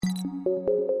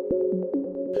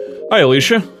Hi,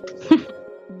 Alicia.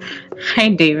 Hi,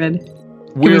 David.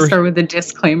 Can we start with a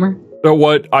disclaimer?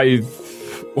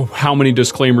 How many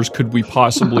disclaimers could we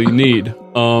possibly need?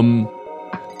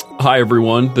 Hi,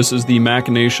 everyone. This is the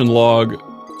Machination Log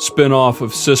spin-off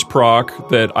of Sysproc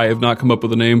that I have not come up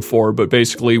with a name for, but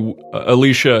basically,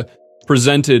 Alicia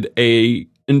presented a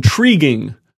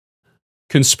intriguing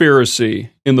conspiracy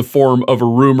in the form of a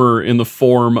rumor, in the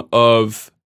form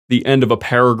of the end of a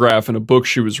paragraph in a book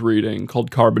she was reading called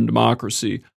Carbon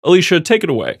Democracy. Alicia, take it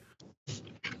away.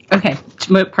 Okay,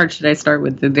 what part should I start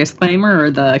with, the disclaimer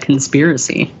or the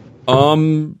conspiracy?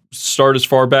 Start as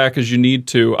far back as you need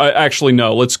to. Actually,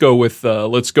 no. Let's go with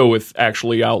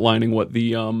actually outlining what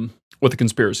the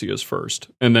conspiracy is first,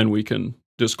 and then we can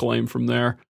disclaim from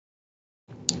there.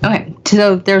 Okay,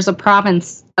 so there's a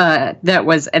province that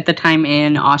was at the time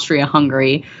in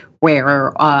Austria-Hungary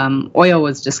where oil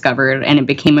was discovered, and it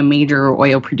became a major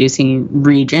oil-producing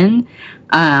region.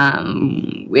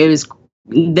 The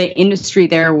industry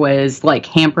there was like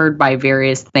hampered by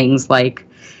various things, like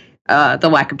the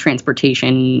lack of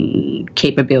transportation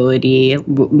capability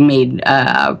made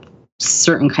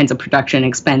certain kinds of production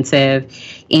expensive.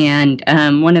 And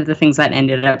one of the things that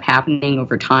ended up happening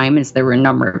over time is there were a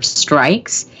number of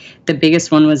strikes. The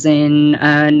biggest one was in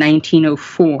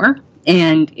 1904.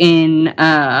 And in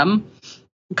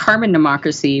Carbon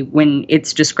Democracy, when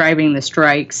it's describing the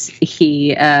strikes,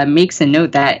 he makes a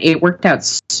note that it worked out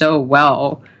so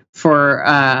well for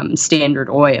Standard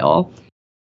Oil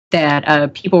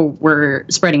that people were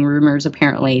spreading rumors,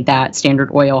 apparently, that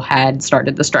Standard Oil had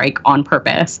started the strike on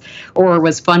purpose, or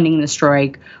was funding the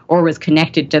strike, or was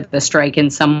connected to the strike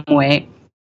in some way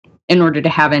in order to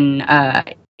have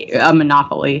a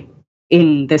monopoly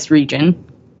in this region.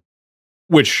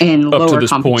 Which, in up lower to this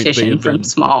competition point, from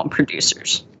small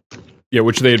producers. Yeah,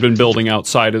 which they had been building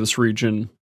outside of this region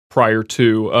prior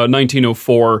to.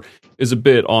 1904 is a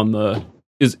bit on the...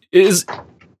 is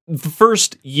the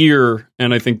first year,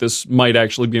 and I think this might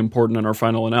actually be important in our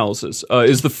final analysis,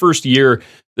 is the first year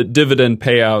that dividend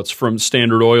payouts from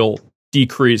Standard Oil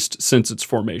decreased since its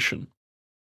formation.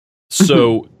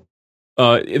 So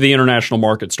the international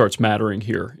market starts mattering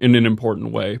here in an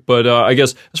important way. But I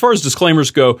guess as far as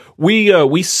disclaimers go,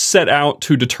 we set out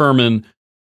to determine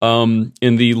in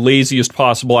the laziest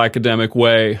possible academic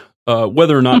way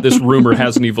whether or not this rumor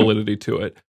has any validity to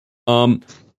it.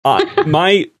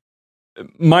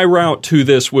 My route to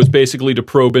this was basically to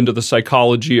probe into the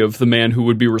psychology of the man who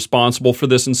would be responsible for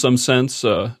this in some sense,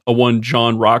 one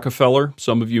John Rockefeller,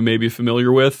 some of you may be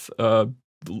familiar with,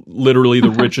 literally the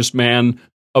richest man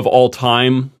of all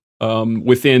time,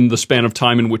 within the span of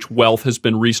time in which wealth has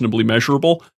been reasonably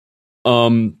measurable.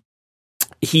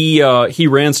 He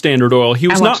ran Standard Oil. He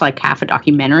was I watched like half a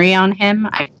documentary on him.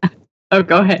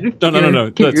 Go ahead. No.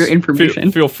 Give your information.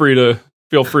 Feel free to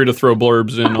throw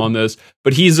blurbs in on this.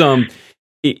 But he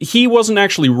wasn't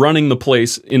actually running the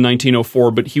place in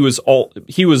 1904, but he was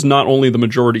not only the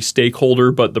majority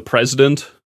stakeholder, but the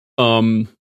president.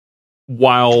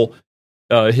 While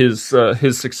his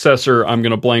successor, I'm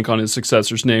going to blank on his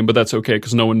successor's name, but that's okay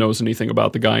because no one knows anything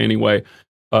about the guy anyway.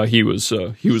 He was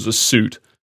a suit.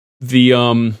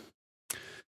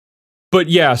 But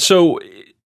yeah, so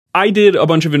I did a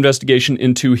bunch of investigation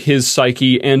into his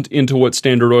psyche and into what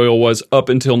Standard Oil was up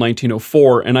until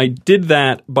 1904, and I did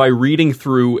that by reading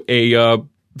through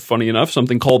funny enough,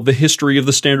 something called The History of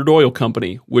the Standard Oil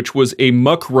Company, which was a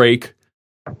muckrake.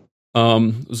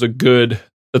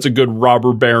 That's a good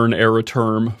robber baron era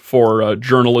term for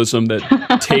journalism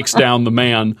that takes down the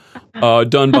man,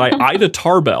 done by Ida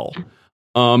Tarbell.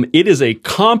 It is a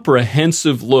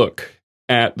comprehensive look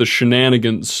at the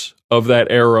shenanigans of that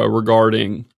era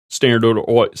regarding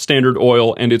Standard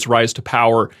Oil and its rise to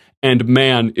power, and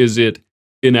man, is it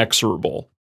inexorable.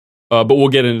 But we'll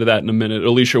get into that in a minute.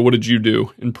 Alicia, what did you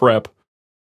do in prep?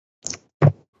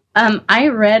 I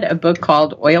read a book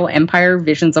called Oil Empire,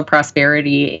 Visions of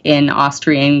Prosperity in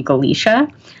Austrian Galicia,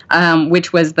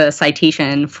 which was the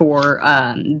citation for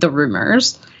the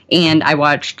rumors. And I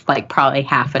watched like probably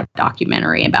half a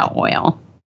documentary about oil.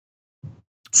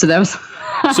 So that was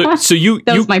that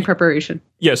was my preparation.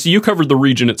 Yeah, so you covered the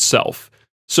region itself.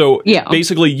 So yeah,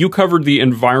 basically you covered the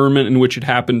environment in which it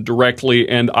happened directly,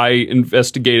 and I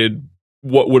investigated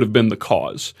what would have been the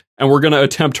cause. And we're going to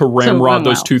attempt to ramrod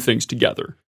those two things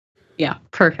together. Yeah,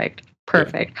 perfect.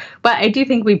 Yeah. But I do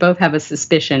think we both have a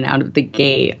suspicion out of the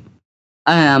gate.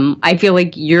 I feel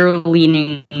like you're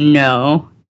leaning no,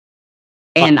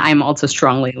 and I'm also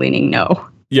strongly leaning no.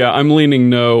 Yeah, I'm leaning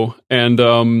no, and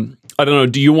I don't know.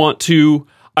 Do you want to?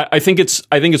 I think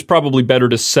it's probably better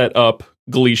to set up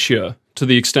Galicia to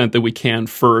the extent that we can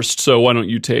first. So why don't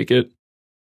you take it?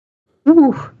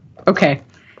 Ooh, okay.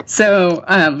 So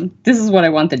this is what I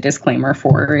want the disclaimer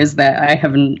for, is that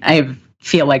I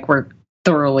feel like we're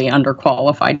thoroughly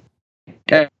underqualified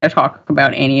to talk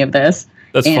about any of this.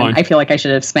 That's fine. I feel like I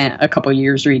should have spent a couple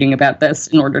years reading about this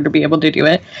in order to be able to do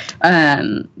it.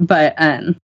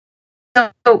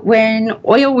 So when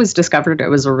oil was discovered, it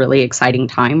was a really exciting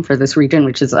time for this region,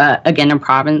 which is, again, a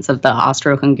province of the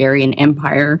Austro-Hungarian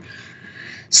Empire.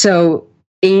 So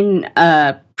in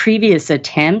previous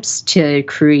attempts to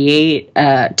create,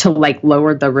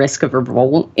 lower the risk of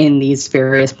revolt in these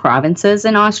various provinces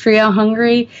in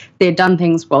Austria-Hungary, they had done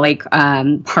things like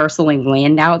parceling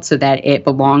land out so that it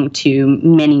belonged to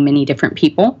many, many different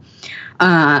people.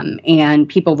 And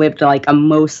people lived like a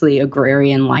mostly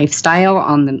agrarian lifestyle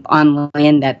on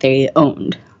land that they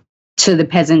owned. So the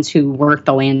peasants who worked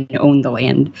the land owned the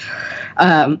land.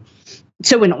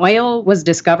 So when oil was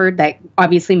discovered, that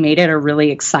obviously made it a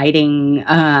really exciting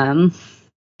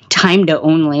time to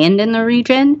own land in the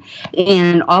region.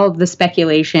 And all of the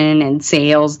speculation and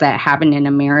sales that happened in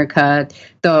America,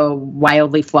 the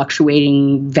wildly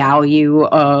fluctuating value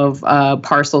of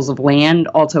parcels of land,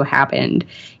 also happened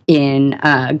in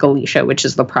Galicia, which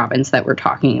is the province that we're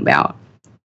talking about.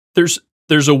 There's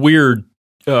a weird,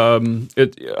 I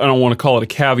don't want to call it a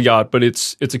caveat, but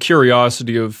it's a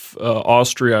curiosity of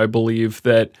Austria, I believe,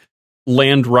 that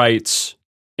land rights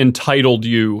entitled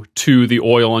you to the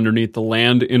oil underneath the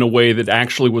land in a way that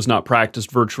actually was not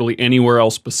practiced virtually anywhere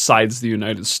else besides the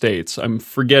United States. I'm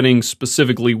forgetting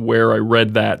specifically where I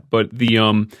read that, but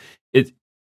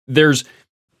there's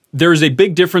a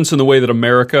big difference in the way that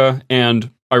America and,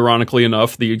 ironically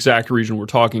enough, the exact region we're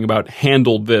talking about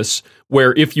handled this,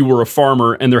 where if you were a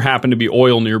farmer and there happened to be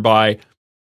oil nearby,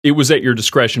 it was at your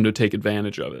discretion to take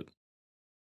advantage of it.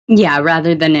 Yeah,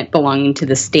 rather than it belonging to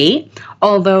the state.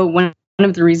 Although one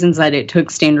of the reasons that it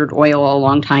took Standard Oil a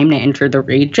long time to enter the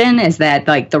region is that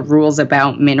the rules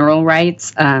about mineral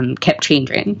rights kept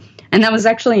changing. And that was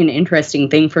actually an interesting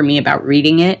thing for me about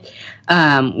reading it,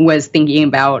 was thinking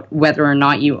about whether or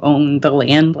not you own the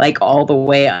land, all the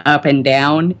way up and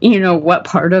down. What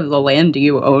part of the land do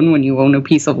you own when you own a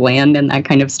piece of land and that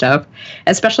kind of stuff?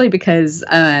 Especially because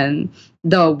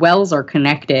the wells are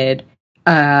connected.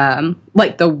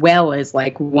 The well is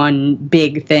one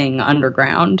big thing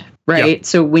underground, right? Yep.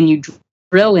 So when you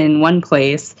drill in one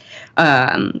place,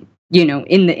 in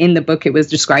the book, it was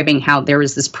describing how there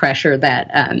was this pressure that,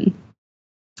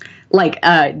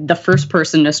 the first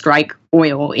person to strike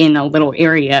oil in a little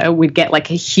area would get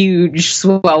a huge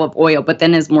swell of oil. But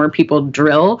then as more people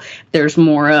drill, there's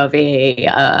more of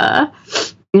the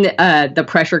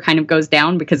pressure kind of goes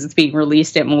down because it's being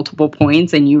released at multiple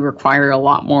points and you require a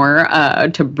lot more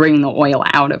to bring the oil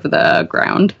out of the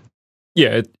ground.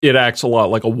 Yeah, it acts a lot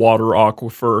like a water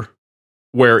aquifer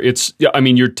where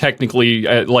you're technically,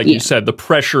 you said, the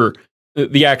pressure,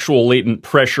 the actual latent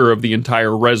pressure of the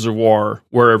entire reservoir,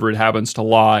 wherever it happens to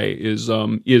lie,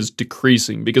 is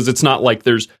decreasing because it's not like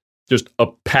there's just a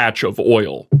patch of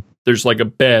oil. There's a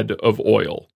bed of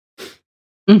oil.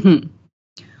 Mm-hmm.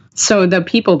 So the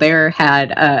people there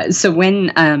had,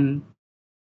 when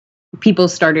people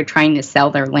started trying to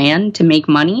sell their land to make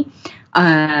money,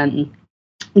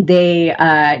 they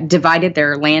divided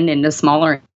their land into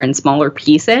smaller and smaller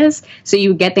pieces. So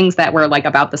you get things that were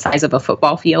about the size of a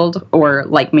football field or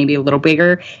maybe a little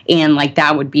bigger. And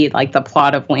that would be the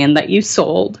plot of land that you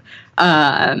sold,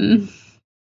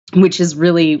 which is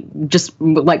really just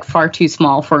far too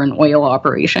small for an oil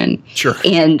operation. Sure.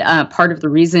 And part of the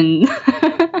reason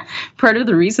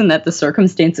that the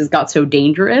circumstances got so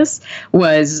dangerous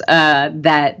was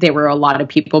that there were a lot of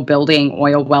people building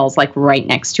oil wells right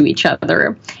next to each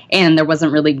other, and there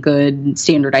wasn't really good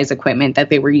standardized equipment that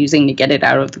they were using to get it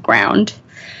out of the ground.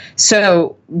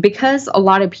 So because a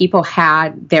lot of people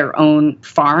had their own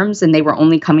farms and they were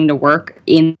only coming to work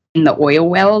in the oil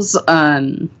wells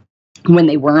when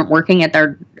they weren't working at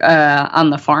their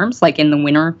on the farms, in the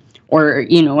winter, or,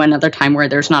 another time where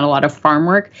there's not a lot of farm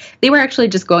work, they were actually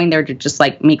just going there to just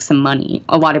make some money.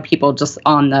 A lot of people just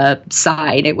on the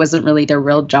side. It wasn't really their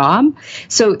real job.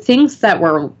 So things that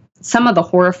were some of the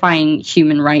horrifying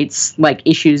human rights,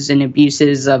 issues and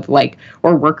abuses of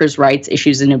or workers' rights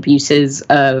issues and abuses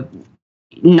of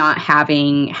not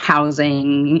having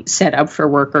housing set up for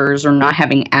workers or not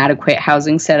having adequate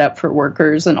housing set up for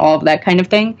workers and all of that kind of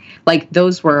thing.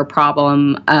 Those were a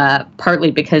problem,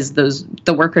 partly because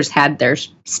the workers had their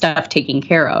stuff taken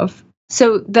care of.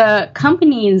 So the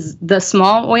companies, the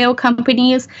small oil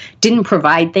companies, didn't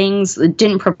provide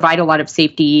a lot of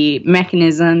safety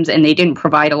mechanisms, and they didn't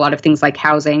provide a lot of things like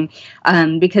housing,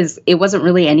 because it wasn't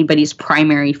really anybody's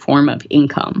primary form of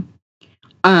income.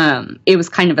 It was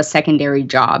kind of a secondary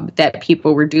job that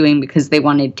people were doing because they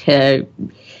wanted to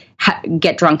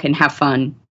get drunk and have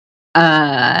fun,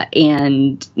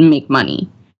 and make money,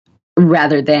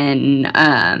 rather than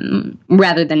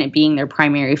it being their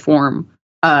primary form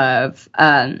of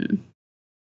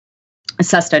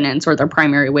sustenance or their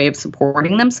primary way of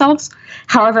supporting themselves.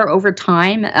 However, over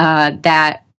time,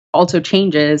 that also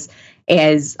changes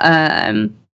as there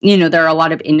are a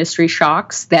lot of industry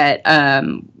shocks that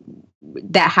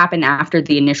happen after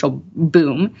the initial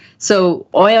boom. So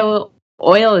oil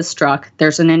is struck.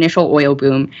 There's an initial oil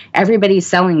boom. Everybody's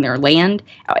selling their land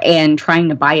and trying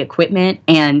to buy equipment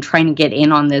and trying to get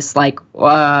in on this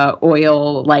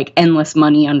oil, endless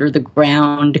money under the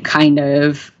ground kind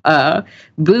of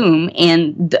boom.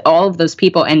 And all of those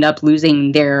people end up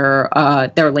losing their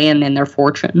land and their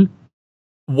fortune.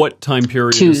 What time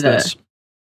period is this?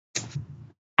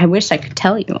 I wish I could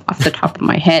tell you off the top of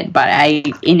my head, but I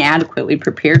inadequately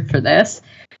prepared for this.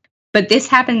 But this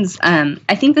happens,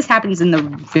 I think this happens in the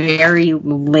very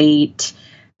late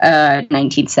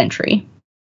 19th century.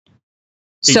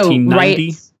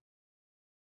 1890? So,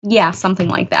 yeah, something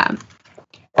like that.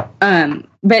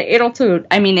 But it also,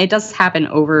 it does happen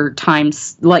over time,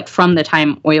 like from the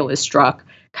time oil is struck,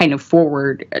 kind of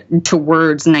forward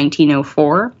towards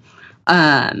 1904.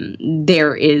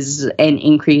 There is an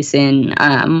increase in,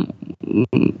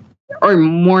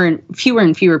 fewer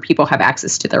and fewer people have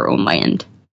access to their own land.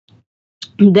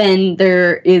 Then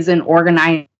there is an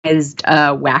organized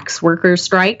wax workers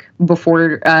strike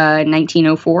before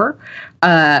 1904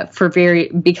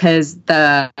 because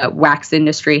the wax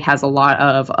industry has a lot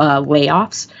of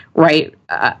layoffs, right?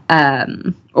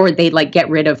 Or they get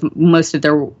rid of most of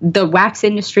the wax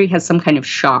industry has some kind of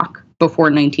shock before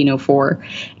 1904,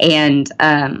 and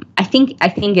I think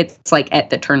it's at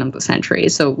the turn of the century,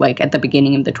 so at the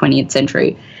beginning of the 20th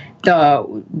century.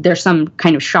 There's some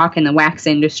kind of shock in the wax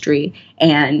industry,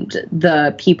 and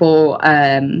the people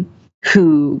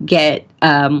who get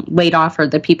laid off are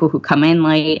the people who come in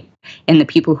late, and the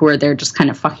people who are there just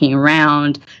kind of fucking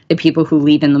around, the people who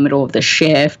leave in the middle of the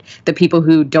shift, the people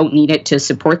who don't need it to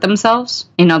support themselves.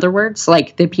 In other words,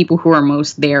 the people who are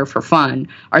most there for fun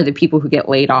are the people who get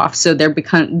laid off. So there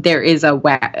is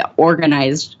a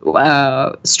organized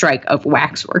strike of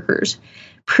wax workers.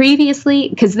 Previously,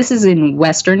 because this is in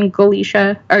Eastern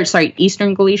Galicia,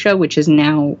 which is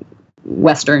now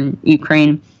Western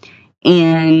Ukraine.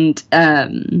 And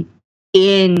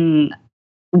in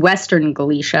Western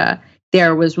Galicia,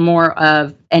 there was more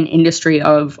of an industry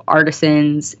of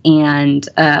artisans and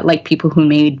people who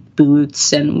made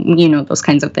boots and, those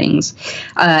kinds of things.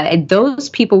 And those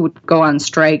people would go on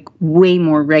strike way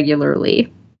more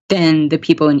regularly than the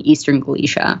people in Eastern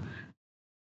Galicia.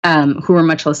 Who are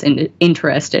much less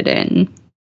interested in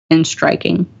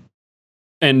striking.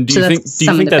 And do you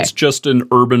think that's just an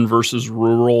urban versus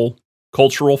rural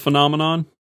cultural phenomenon?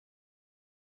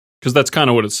 Because that's kind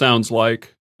of what it sounds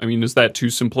like. Is that too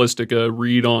simplistic a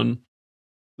read on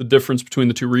the difference between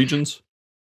the two regions?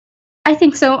 I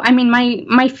think so.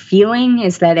 My feeling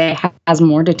is that it has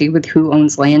more to do with who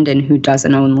owns land and who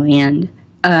doesn't own land.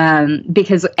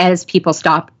 Because as people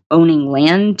stop owning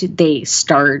land, they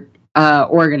start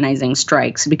organizing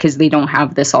strikes because they don't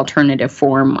have this alternative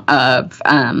form of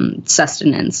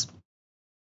sustenance.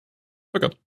 Okay.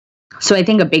 So I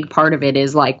think a big part of it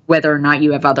is whether or not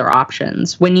you have other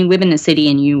options. When you live in a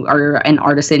city and you are an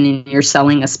artisan and you're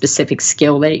selling a specific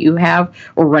skill that you have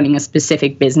or running a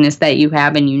specific business that you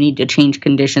have and you need to change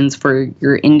conditions for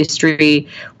your industry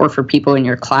or for people in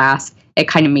your class, it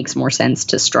kind of makes more sense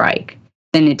to strike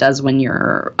than it does when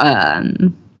you're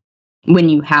when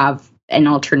you have an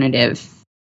alternative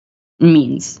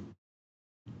means.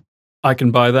 I can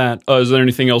buy that. Is there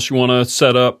anything else you want to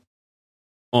set up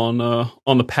on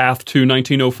the path to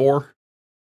 1904?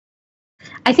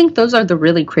 I think those are the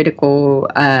really critical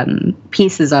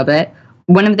pieces of it.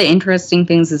 One of the interesting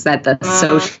things is that the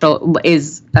social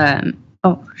is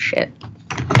oh shit.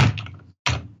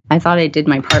 I thought I did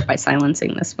my part by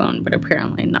silencing this phone, but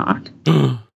apparently not.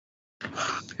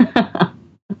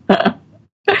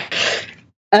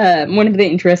 One of the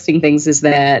interesting things is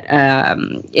that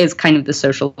is kind of the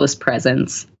socialist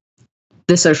presence.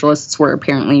 The socialists were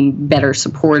apparently better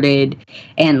supported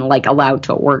and allowed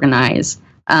to organize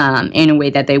in a way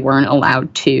that they weren't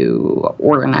allowed to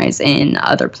organize in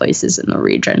other places in the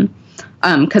region.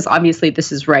 Because obviously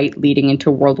this is leading into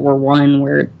World War I,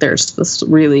 where there's this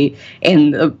really,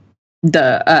 and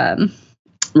the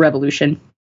revolution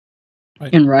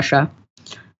Right. in Russia.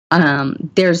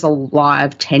 There's a lot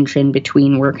of tension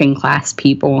between working class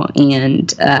people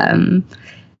and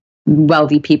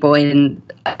wealthy people, and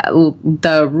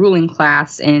the ruling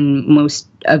class in most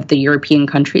of the European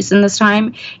countries in this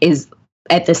time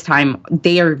at this time,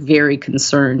 they are very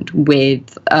concerned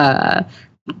with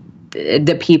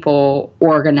the people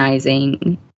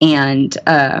organizing and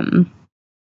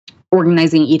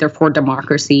organizing either for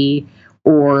democracy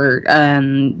or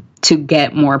to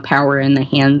get more power in the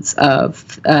hands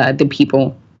of the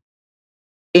people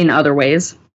in other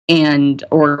ways, and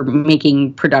or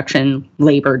making production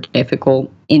labor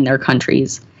difficult in their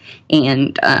countries.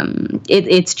 And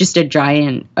it's just a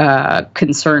giant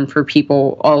concern for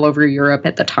people all over Europe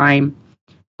at the time.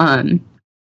 In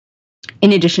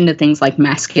addition to things like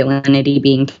masculinity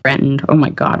being threatened. Oh my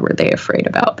God, were they afraid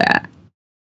about that?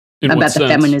 About the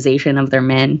feminization of their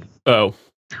men. Oh,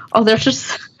 there's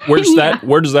just... Where does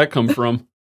that come from?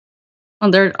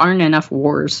 Well, there aren't enough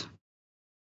wars.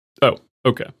 Oh,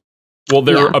 okay. Well,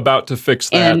 they're about to fix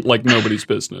that like nobody's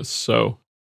business. So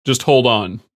just hold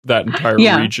on. That entire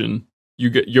region,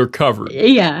 you're covered.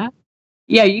 Yeah,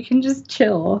 you can just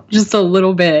chill just a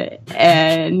little bit,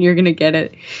 and you're gonna get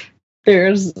it.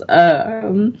 There's,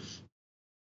 there's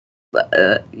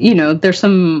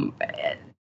some.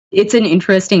 It's an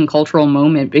interesting cultural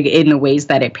moment in the ways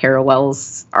that it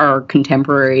parallels our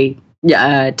contemporary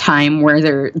time, where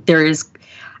there is.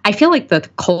 I feel like the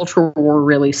cultural war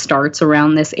really starts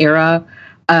around this era,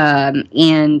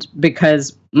 and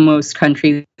because most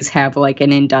countries have like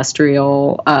an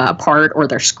industrial part, or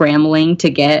they're scrambling to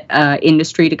get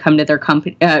industry to come to their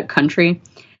country,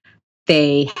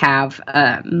 they have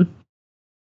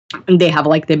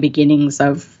like the beginnings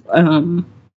of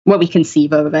what we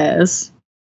conceive of as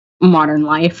modern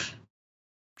life.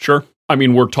 Sure. I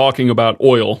mean, we're talking about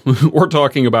oil. We're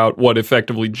talking about what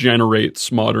effectively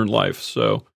generates modern life.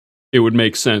 So it would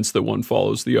make sense that one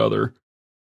follows the other.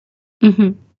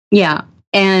 Mm-hmm. Yeah.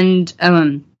 And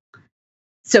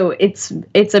so it's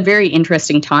a very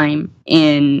interesting time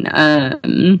in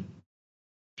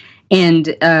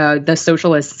the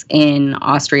socialists in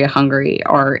Austria-Hungary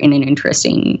are in an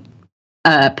interesting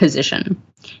position.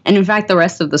 And in fact, the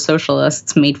rest of the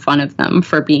socialists made fun of them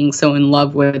for being so in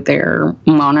love with their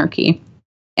monarchy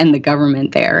and the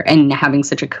government there and having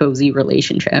such a cozy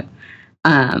relationship.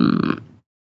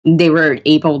 They were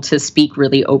able to speak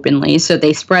really openly, so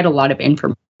they spread a lot of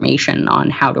information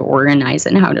on how to organize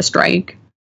and how to strike.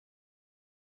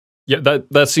 Yeah,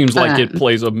 that seems like it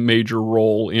plays a major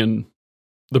role in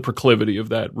the proclivity of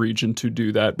that region to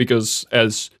do that, because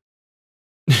as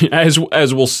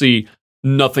we'll see,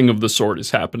 nothing of the sort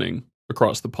is happening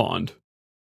across the pond.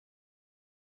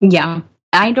 Yeah,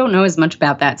 I don't know as much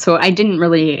about that, so I didn't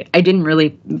really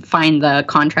find the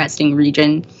contrasting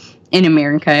region in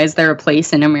America. Is there a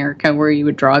place in America where you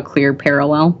would draw a clear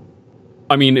parallel?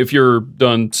 I mean, if you're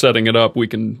done setting it up, we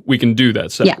can do that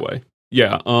segue.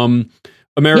 Yeah.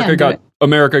 America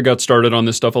got started on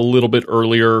this stuff a little bit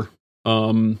earlier.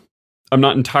 I'm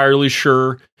not entirely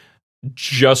sure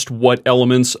just what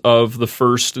elements of the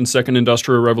first and second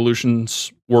industrial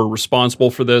revolutions were responsible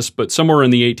for this, but somewhere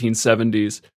in the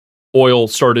 1870s, oil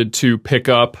started to pick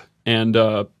up, and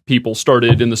people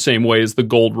started in the same way as the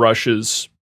gold rushes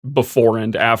before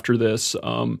and after this.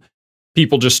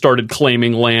 People just started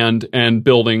claiming land and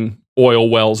building oil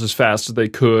wells as fast as they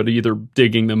could, either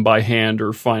digging them by hand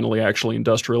or finally actually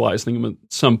industrializing them at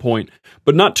some point.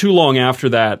 But not too long after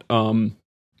that,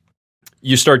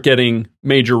 you start getting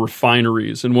major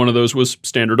refineries, and one of those was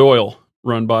Standard Oil,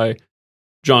 run by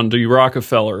John D.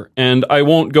 Rockefeller. And I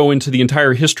won't go into the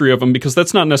entire history of them because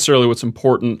that's not necessarily what's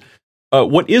important.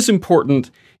 What is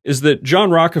important is that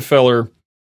John Rockefeller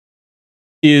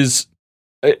is,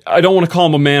 I don't want to call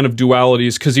him a man of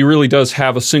dualities, because he really does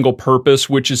have a single purpose,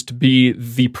 which is to be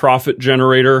the profit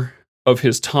generator of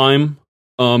his time.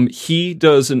 He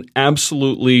does an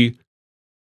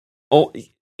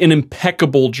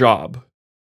impeccable job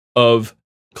of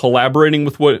collaborating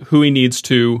with who he needs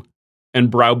to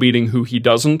and browbeating who he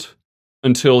doesn't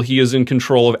until he is in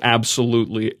control of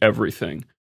absolutely everything.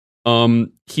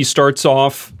 He starts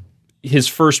off, his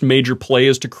first major play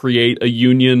is to create a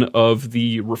union of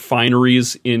the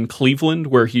refineries in Cleveland,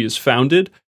 where he is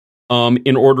founded,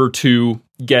 in order to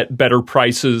get better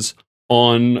prices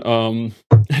on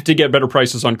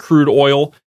crude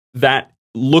oil. That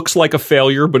looks like a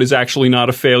failure, but is actually not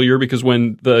a failure, because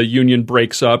when the union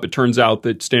breaks up, it turns out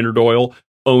that Standard Oil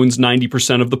owns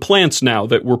 90% of the plants now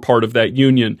that were part of that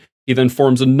union. He then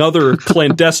forms another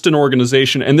clandestine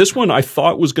organization, and this one I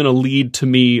thought was going to lead to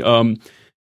me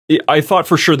I thought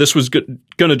for sure this was going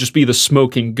to just be the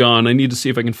smoking gun. I need to see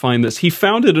if I can find this. He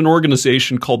founded an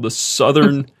organization called the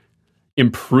Southern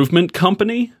Improvement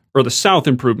Company, or the South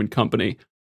Improvement Company,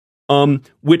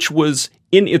 which was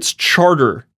in its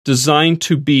charter designed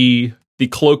to be the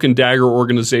cloak and dagger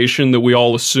organization that we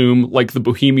all assume, like the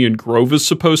Bohemian Grove is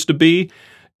supposed to be,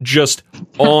 just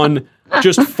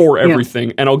for everything.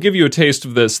 Yeah. And I'll give you a taste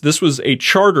of this. This was a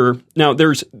charter. Now,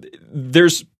 there's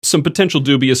some potential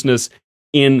dubiousness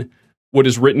in what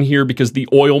is written here, because the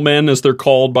oil men, as they're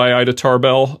called by Ida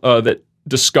Tarbell, that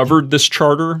discovered this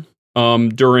charter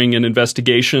during an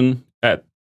investigation at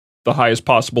the highest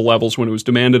possible levels when it was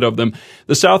demanded of them.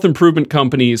 The South Improvement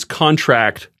Company's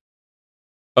contract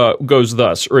goes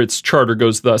thus, or its charter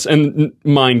goes thus. And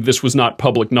mind, this was not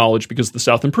public knowledge, because the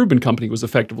South Improvement Company was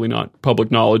effectively not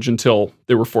public knowledge until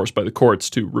they were forced by the courts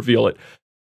to reveal it.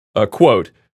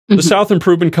 Quote, the South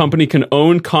Improvement Company can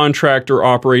own, contract, or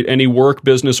operate any work,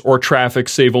 business, or traffic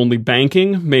save only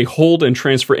banking, may hold and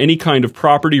transfer any kind of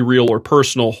property, real or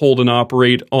personal, hold and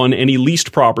operate on any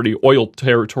leased property, oil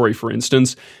territory, for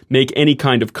instance, make any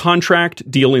kind of contract,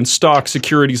 deal in stock,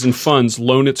 securities, and funds,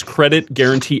 loan its credit,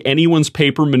 guarantee anyone's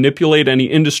paper, manipulate any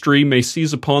industry, may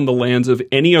seize upon the lands of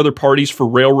any other parties for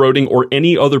railroading or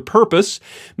any other purpose,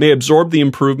 may absorb the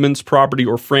improvements, property,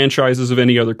 or franchises of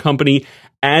any other company,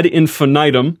 ad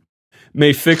infinitum,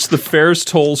 may fix the fares,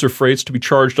 tolls, or freights to be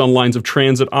charged on lines of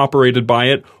transit operated by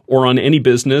it or on any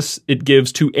business it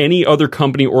gives to any other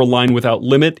company or line without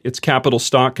limit. Its capital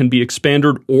stock can be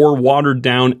expanded or watered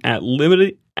down at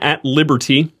liberty. It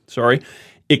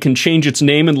can change its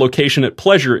name and location at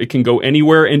pleasure. It can go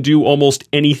anywhere and do almost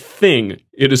anything.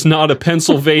 It is not a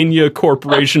Pennsylvania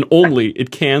corporation only.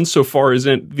 It can, so far as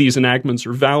these enactments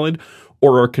are valid,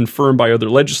 or are confirmed by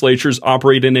other legislatures,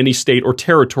 operate in any state or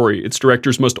territory. Its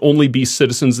directors must only be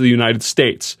citizens of the United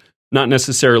States, not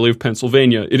necessarily of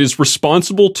Pennsylvania. It is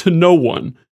responsible to no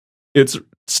one. Its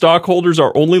stockholders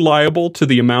are only liable to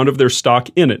the amount of their stock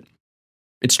in it.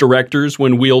 Its directors,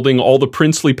 when wielding all the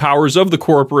princely powers of the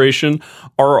corporation,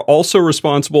 are also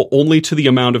responsible only to the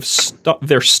amount of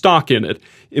their stock in it.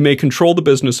 It may control the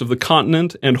business of the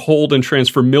continent and hold and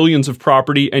transfer millions of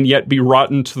property and yet be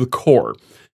rotten to the core.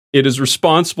 It is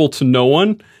responsible to no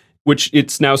one, which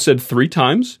it's now said 3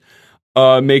 times,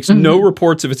 makes no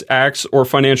reports of its acts or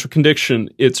financial condition.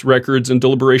 Its records and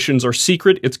deliberations are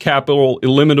secret, its capital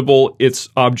illimitable, its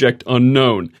object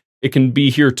unknown. It can be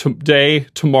here today,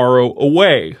 tomorrow,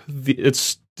 away.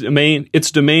 Its domain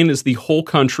is the whole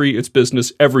country, its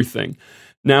business, everything.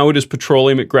 Now it is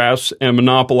petroleum it grasps and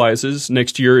monopolizes.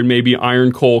 Next year it may be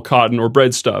iron, coal, cotton, or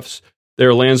breadstuffs.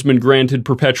 Their landsmen granted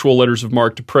perpetual letters of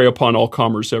marque to prey upon all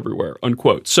commerce everywhere,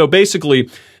 unquote. So basically,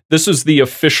 this is the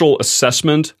official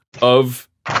assessment of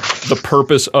the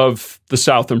purpose of the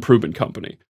South Improvement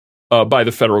Company by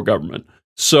the federal government.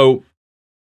 So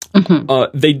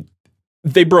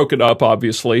they broke it up,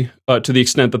 obviously, to the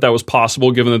extent that was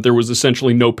possible, given that there was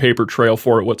essentially no paper trail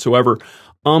for it whatsoever.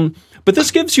 But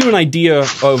this gives you an idea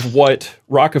of what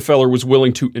Rockefeller was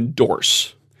willing to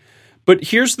endorse. But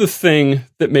here's the thing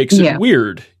that makes it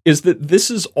weird, is that this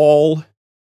is all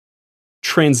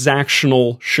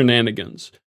transactional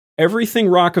shenanigans. Everything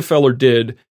Rockefeller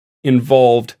did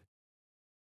involved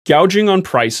gouging on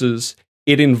prices.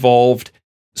 It involved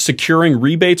securing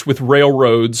rebates with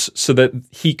railroads so that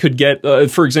he could get,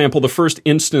 for example, the first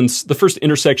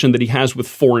intersection that he has with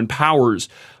foreign powers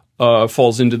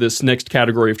falls into this next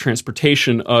category of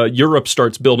transportation. Europe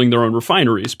starts building their own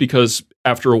refineries because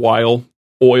after a while,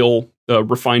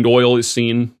 refined oil is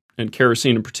seen, and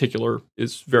kerosene in particular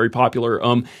is very popular.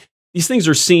 These things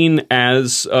are seen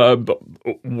as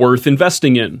worth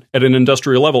investing in at an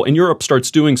industrial level, and Europe starts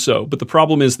doing so. But the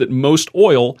problem is that most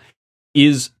oil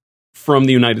is from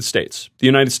the United States. The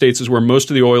United States is where most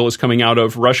of the oil is coming out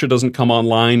of. Russia doesn't come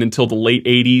online until the late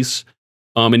 80s,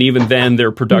 and even then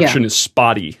their production is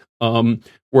spotty.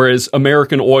 Whereas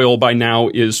American oil by now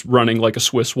is running like a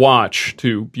Swiss watch,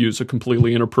 to use a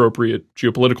completely inappropriate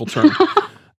geopolitical term.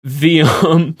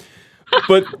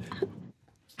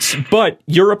 But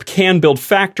Europe can build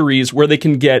factories where they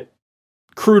can get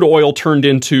crude oil turned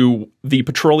into the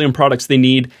petroleum products they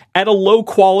need at a low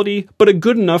quality, but a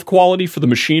good enough quality for the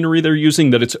machinery they're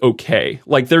using that it's okay.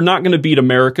 Like, they're not going to beat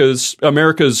America's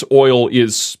oil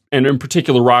is, and in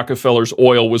particular Rockefeller's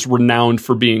oil was renowned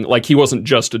for being, like, he wasn't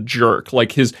just a jerk.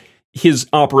 Like, his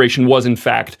operation was in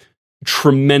fact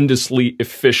tremendously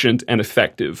efficient and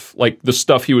effective. Like, the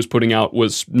stuff he was putting out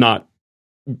was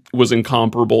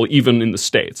incomparable even in the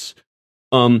States.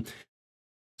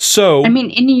 So, I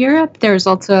mean, in Europe, there's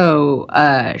also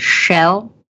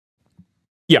Shell.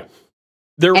 Yeah,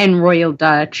 and Royal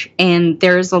Dutch. And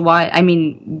there's a lot, I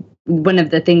mean, one of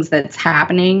the things that's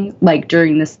happening like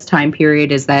during this time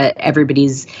period is that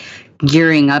everybody's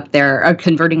gearing up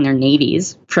converting their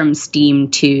navies from steam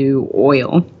to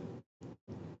oil.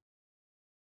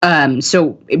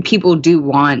 So people do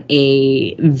want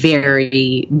a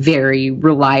very, very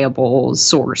reliable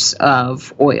source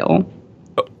of oil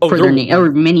for their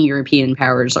or many European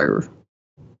powers are.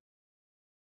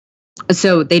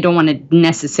 So they don't want to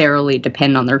necessarily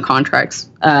depend on their contracts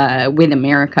with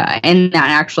America, and that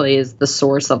actually is the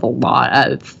source of a lot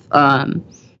of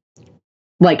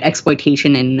like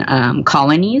exploitation in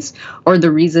colonies, or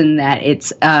the reason that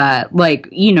it's like,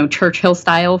 you know, Churchill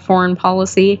style foreign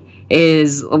policy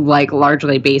is like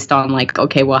largely based on like,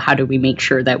 okay, well, how do we make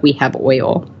sure that we have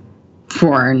oil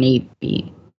for our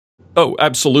Navy? Oh,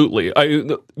 absolutely.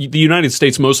 The United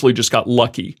States mostly just got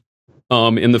lucky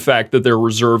in the fact that their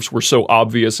reserves were so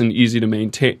obvious and easy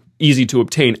to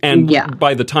obtain. And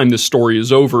by the time this story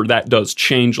is over, that does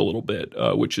change a little bit,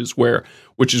 which is where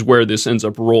this ends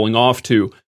up rolling off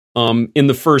to. In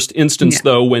the first instance,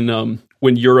 though,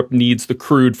 when Europe needs the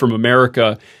crude from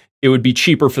America, it would be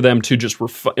cheaper for them to just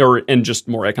and just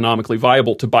more economically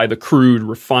viable to buy the crude,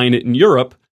 refine it in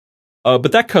Europe.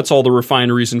 But that cuts all the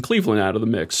refineries in Cleveland out of the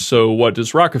mix. So what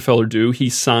does Rockefeller do? He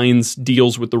signs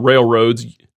deals with the railroads,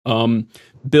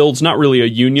 builds not really a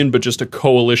union, but just a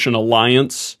coalition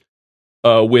alliance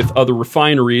with other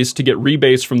refineries to get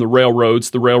rebates from the railroads.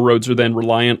 The railroads are then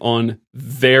reliant on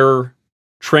their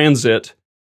transit,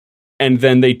 and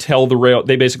then they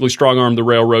basically strong arm the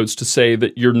railroads to say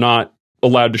that you're not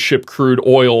allowed to ship crude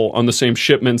oil on the same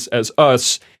shipments as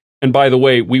us. And by the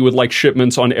way, we would like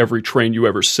shipments on every train you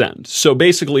ever send. So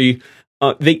basically,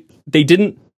 they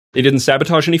didn't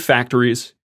sabotage any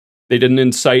factories. They didn't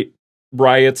incite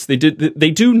riots. They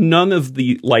do none of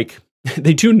the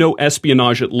they do no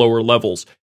espionage at lower levels.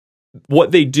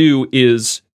 What they do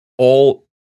is all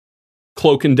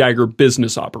cloak and dagger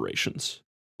business operations.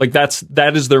 Like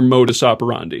that is their modus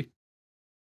operandi.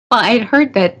 Well, I'd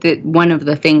heard that one of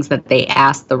the things that they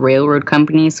asked the railroad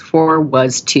companies for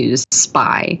was to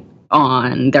spy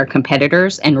on their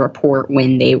competitors and report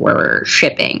when they were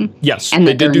shipping. Yes, and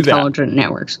they did do that. Intelligent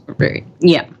networks were very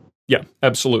yeah,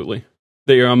 absolutely.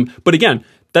 They but again,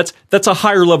 that's a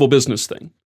higher level business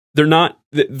thing. They're not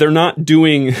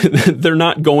doing they're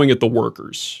not going at the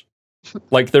workers.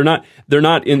 Like they're not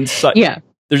inside. Yeah.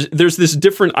 There's this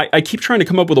different. I keep trying to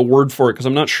come up with a word for it because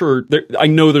I'm not sure. I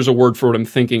know there's a word for what I'm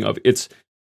thinking of.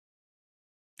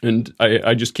 And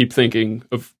I just keep thinking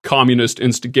of communist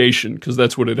instigation because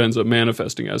that's what it ends up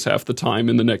manifesting as half the time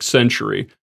in the next century.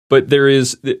 But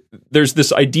there's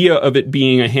this idea of it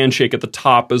being a handshake at the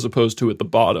top as opposed to at the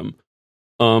bottom.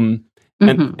 And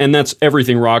that's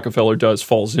everything Rockefeller does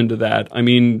falls into that. I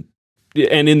mean,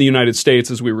 and in the United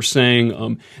States, as we were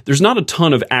saying, there's not a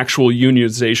ton of actual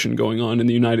unionization going on in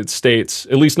the United States,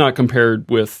 at least not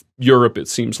compared with Europe, it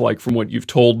seems like, from what you've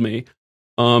told me.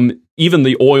 Even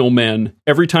the oil men,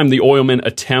 every time the oil men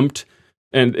attempt,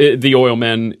 and the oil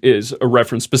men is a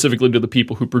reference specifically to the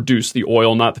people who produce the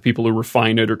oil, not the people who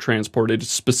refine it or transport it, it's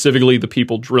specifically the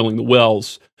people drilling the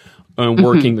wells,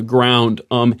 working the ground.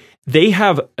 They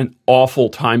have an awful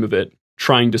time of it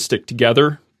trying to stick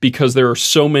together because there are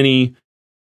so many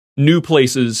new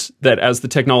places that as the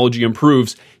technology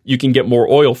improves, you can get more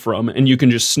oil from, and you can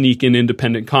just sneak in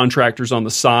independent contractors on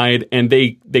the side, and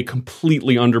they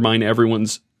completely undermine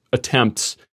everyone's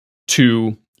attempts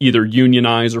to either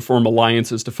unionize or form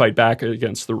alliances to fight back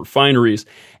against the refineries.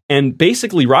 And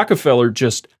basically, Rockefeller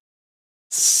just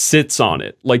sits on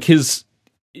it. Like his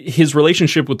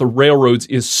relationship with the railroads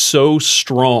is so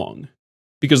strong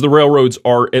because the railroads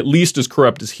are at least as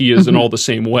corrupt as he is in all the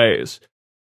same ways.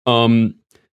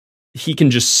 He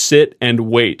can just sit and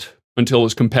wait until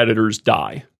his competitors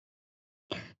die.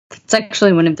 It's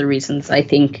actually one of the reasons I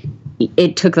think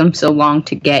it took them so long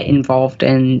to get involved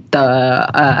in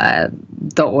the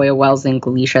oil wells in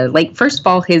Galicia. Like, first of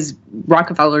all,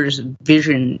 Rockefeller's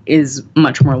vision is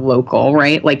much more local,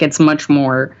 right? Like, it's much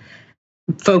more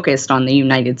focused on the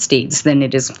United States than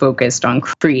it is focused on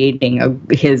creating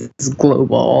his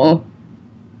global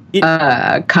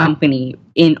company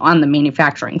on the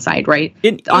manufacturing side, right?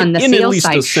 On the sales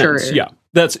side, sure. Yeah.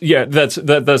 That's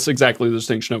exactly the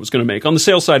distinction I was going to make. On the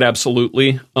sales side,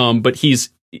 absolutely. But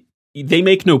they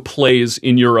make no plays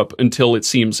in Europe until it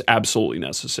seems absolutely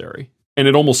necessary. And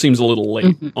it almost seems a little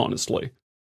late, honestly.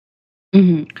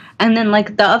 And then,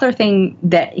 like, the other thing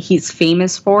that he's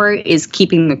famous for is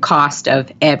keeping the cost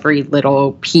of every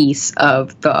little piece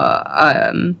of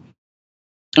the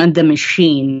the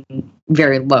machine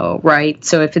very low, right?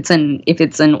 So if it's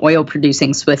an oil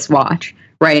producing Swiss watch,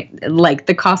 right, like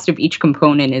the cost of each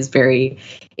component is very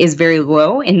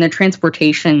low, and the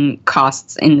transportation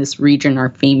costs in this region are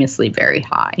famously very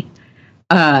high,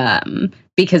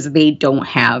 because they don't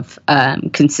have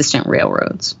consistent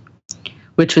railroads,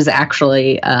 which was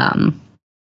actually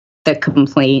the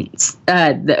complaints,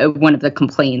 one of the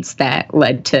complaints that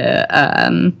led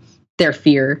to their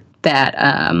fear that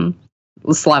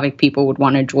Slavic people would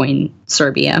want to join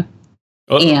Serbia.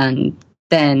 And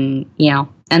then,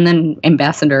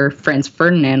 Ambassador Franz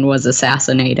Ferdinand was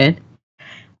assassinated.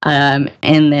 And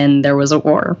then there was a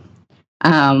war,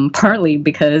 partly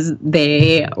because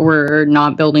they were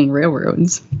not building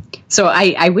railroads. So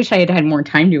I wish I had had more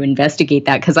time to investigate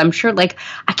that, because I'm sure, like,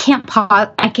 I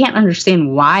can't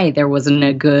understand why there wasn't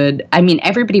a good. I mean,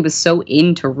 everybody was so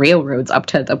into railroads up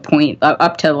to the point,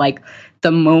 up to like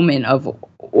the moment of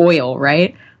oil,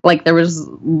 right? Like there was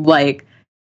like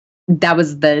that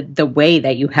was the way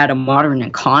that you had a modern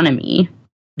economy.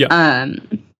 Yeah.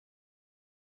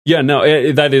 Yeah. No,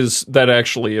 that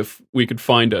actually, if we could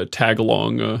find a tag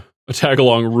along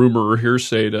rumor or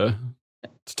hearsay to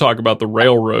talk about the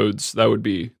railroads, that would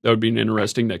be an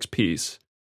interesting next piece.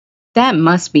 That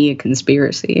must be a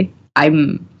conspiracy. I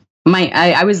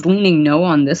was leaning no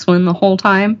on this one the whole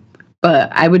time,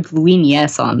 but I would lean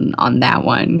yes on that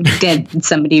one. That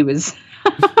somebody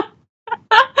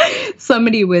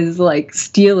was like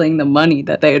stealing the money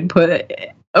that they had put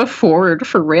forward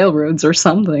for railroads or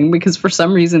something, because for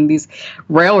some reason these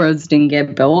railroads didn't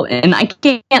get built, and I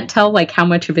can't tell like how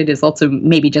much of it is also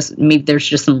maybe there's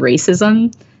just some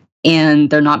racism, and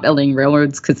they're not building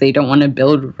railroads because they don't want to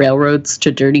build railroads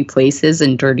to dirty places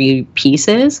and dirty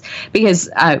pieces, because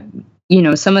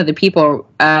some of the people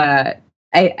I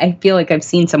feel like I've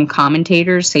seen some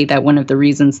commentators say that one of the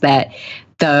reasons that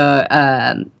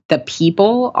the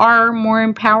people are more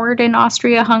empowered in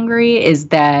Austria-Hungary is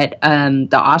that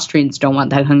the Austrians don't want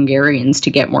the Hungarians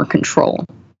to get more control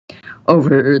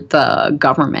over the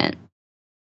government.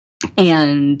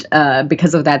 And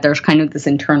because of that, there's kind of this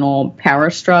internal power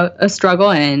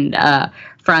struggle, and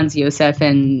Franz Josef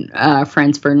and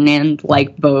Franz Ferdinand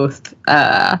both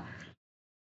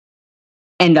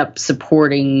end up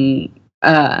supporting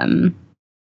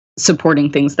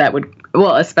things that would,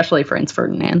 especially Franz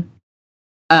Ferdinand,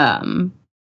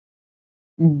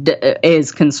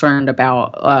 is concerned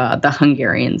about the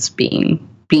Hungarians being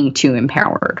too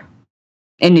empowered,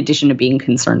 in addition to being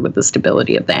concerned with the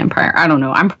stability of the empire. I don't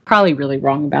know. I'm probably really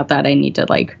wrong about that. I need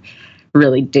to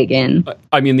really dig in.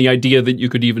 I mean, the idea that you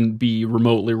could even be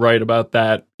remotely right about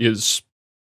that is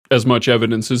as much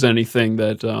evidence as anything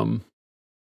that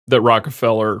that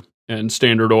Rockefeller and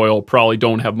Standard Oil probably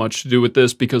don't have much to do with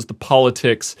this, because the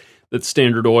politics that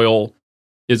Standard Oil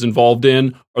is involved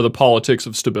in are the politics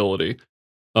of stability.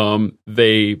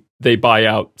 They buy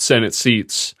out Senate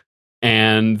seats,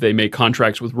 and they make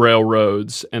contracts with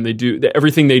railroads, and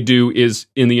everything they do is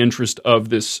in the interest of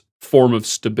this form of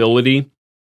stability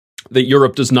that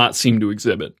Europe does not seem to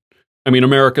exhibit. I mean,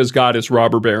 America's got its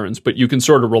robber barons, but you can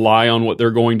sort of rely on what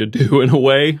they're going to do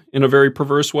in a very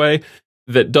perverse way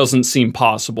that doesn't seem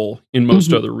possible in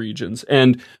most other regions.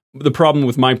 And the problem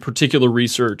with my particular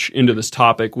research into this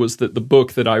topic was that the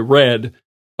book that I read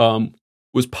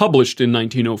was published in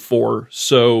 1904,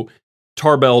 so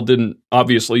Tarbell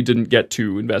obviously didn't get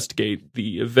to investigate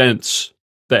the events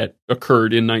that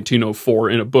occurred in 1904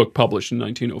 in a book published in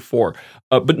 1904.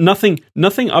 But nothing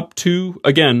up to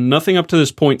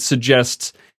this point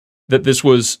suggests that this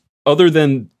was, other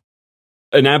than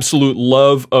an absolute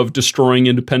love of destroying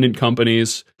independent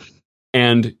companies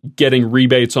and getting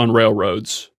rebates on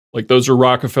railroads. Like, those are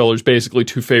Rockefeller's basically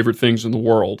two favorite things in the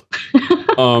world.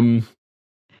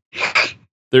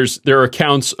 There are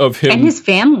accounts of him and his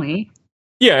family.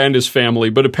 Yeah, and his family,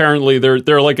 but apparently there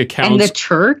are like accounts. And the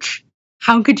church?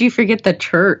 How could you forget the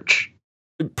church?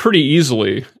 Pretty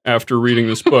easily after reading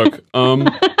this book.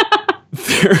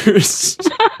 There's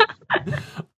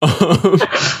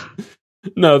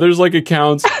there's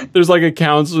accounts.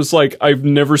 It's like, I've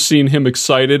never seen him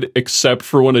excited except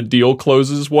for when a deal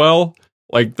closes well.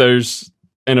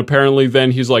 And apparently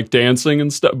then he's like dancing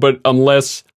and stuff. But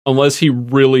unless he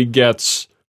really gets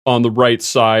on the right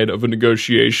side of a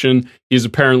negotiation, he's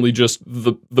apparently just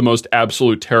the most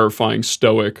absolute terrifying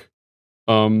stoic.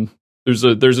 There's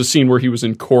a scene where he was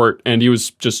in court and he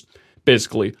was just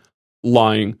basically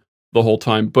lying the whole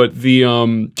time, but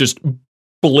just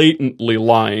blatantly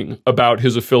lying about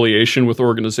his affiliation with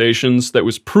organizations that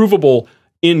was provable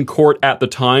in court at the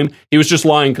time. He was just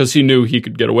lying because he knew he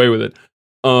could get away with it.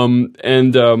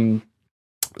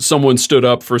 Someone stood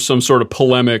up for some sort of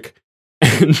polemic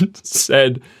and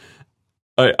said,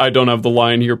 I don't have the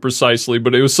line here precisely,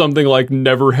 but it was something like,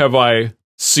 "Never have I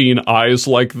seen eyes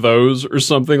like those," or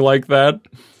something like that.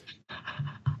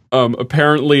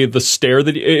 Apparently the stare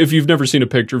that, if you've never seen a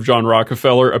picture of John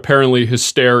Rockefeller, apparently his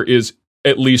stare is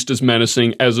at least as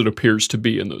menacing as it appears to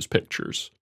be in those pictures.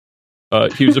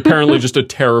 He was apparently just a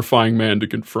terrifying man to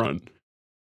confront.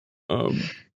 Do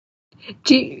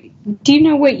you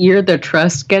know what year the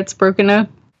trust gets broken up?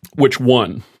 Which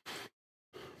one?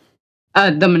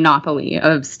 The monopoly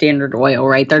of Standard Oil,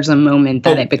 right? There's a moment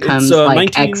that it becomes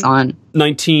Exxon.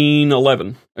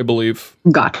 1911, I believe.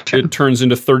 Gotcha. It turns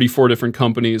into 34 different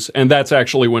companies, and that's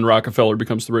actually when Rockefeller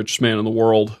becomes the richest man in the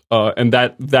world. And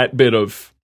that bit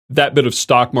of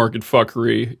stock market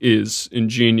fuckery is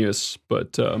ingenious,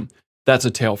 but that's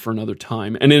a tale for another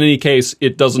time. And in any case,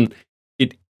 it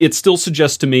still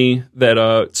suggests to me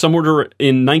that somewhere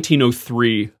in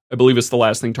 1903, I believe it's the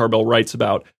last thing Tarbell writes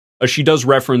about, she does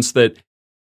reference that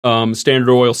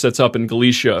Standard Oil sets up in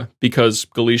Galicia because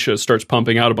Galicia starts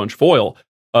pumping out a bunch of oil.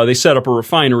 They set up a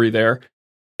refinery there,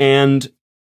 and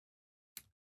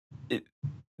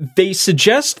they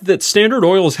suggest that Standard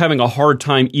Oil is having a hard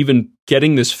time even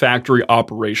getting this factory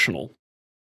operational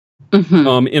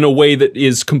in a way that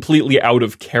is completely out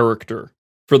of character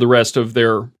for the rest of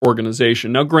their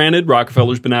organization. Now, granted,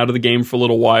 Rockefeller's been out of the game for a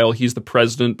little while. He's the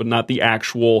president, but not the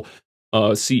actual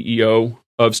CEO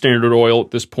of Standard Oil at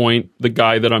this point. The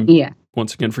guy that I'm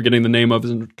once again forgetting the name of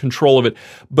is in control of it.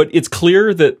 But it's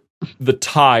clear that the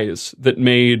ties that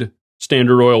made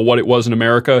Standard Oil what it was in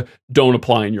America don't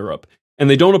apply in Europe. And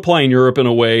they don't apply in Europe in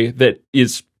a way that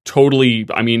is totally,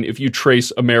 I mean, if you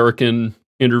trace American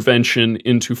intervention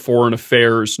into foreign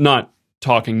affairs, not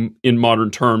talking in modern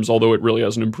terms, although it really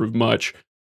hasn't improved much,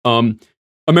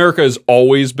 America has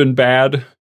always been bad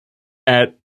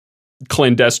at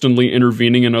clandestinely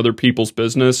intervening in other people's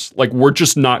business. Like, we're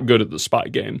just not good at the spy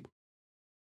game.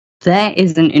 That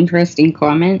is an interesting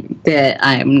comment that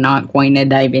I'm not going to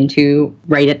dive into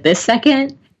right at this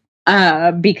second,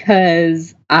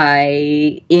 because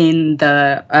do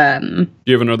you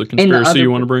have another conspiracy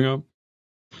you want to bring up?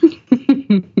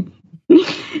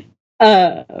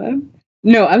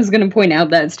 No, I was going to point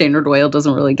out that Standard Oil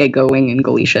doesn't really get going in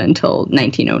Galicia until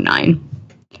 1909.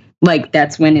 Like,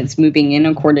 that's when it's moving in,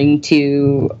 according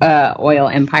to Oil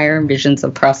Empire, Visions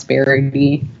of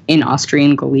Prosperity in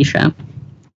Austrian Galicia.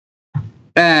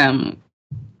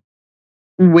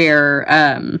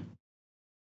 Where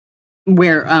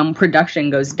production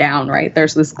goes down, right?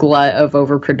 There's this glut of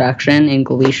overproduction in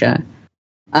Galicia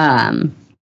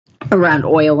around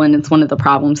oil, and it's one of the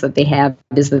problems that they have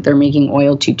is that they're making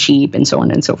oil too cheap and so on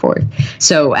and so forth.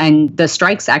 So, and the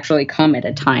strikes actually come at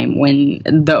a time when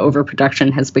the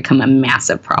overproduction has become a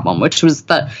massive problem, which was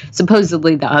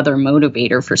supposedly the other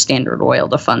motivator for Standard Oil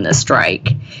to fund this strike,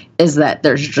 is that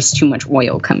there's just too much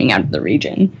oil coming out of the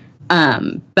region.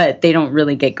 But they don't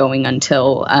really get going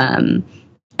until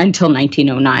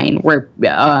 1909, where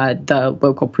the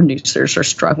local producers are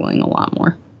struggling a lot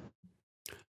more.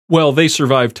 Well, they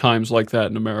survived times like that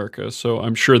in America, so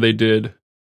I'm sure they did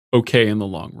okay in the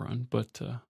long run. But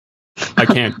I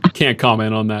can't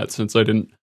comment on that since I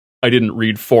didn't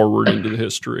read forward into the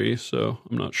history, so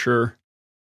I'm not sure.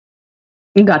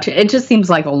 Gotcha. It just seems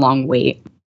like a long wait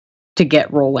to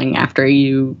get rolling after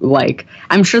you, like,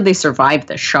 I'm sure they survived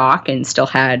the shock and still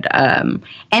had, and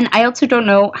I also don't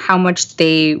know how much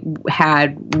they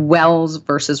had wells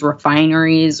versus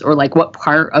refineries, or like what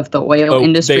part of the oil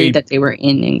industry that they were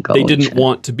in Galicia. They didn't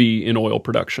want to be in oil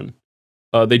production.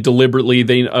 They deliberately,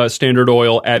 Standard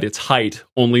Oil at its height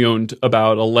only owned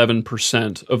about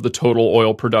 11% of the total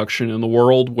oil production in the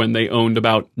world, when they owned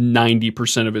about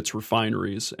 90% of its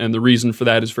refineries. And the reason for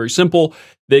that is very simple.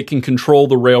 They can control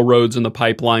the railroads and the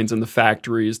pipelines and the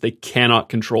factories. They cannot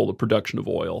control the production of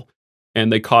oil.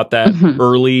 And they caught that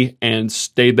early and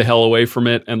stayed the hell away from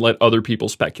it and let other people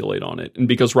speculate on it. And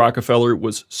because Rockefeller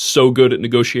was so good at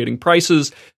negotiating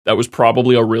prices, that was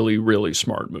probably a really, really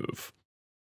smart move.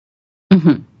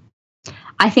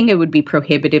 I think it would be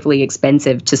prohibitively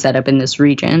expensive to set up in this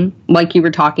region. Like you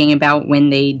were talking about when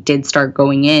they did start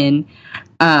going in,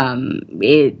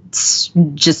 it's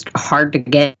just hard to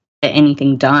get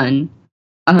anything done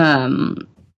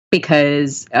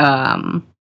because I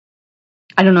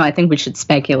don't know. I think we should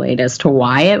speculate as to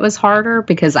why it was harder,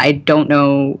 because I don't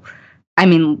know. I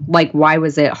mean, like, why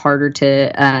was it harder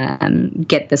to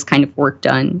get this kind of work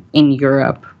done in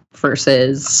Europe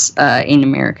versus in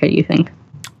America, you think?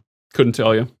 Couldn't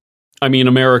tell you. I mean,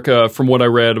 America, from what I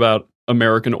read about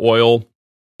American oil,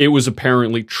 it was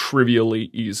apparently trivially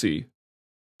easy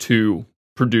to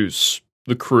produce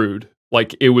the crude.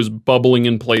 Like, it was bubbling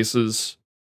in places.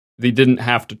 They didn't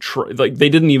have to they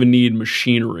didn't even need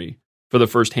machinery for the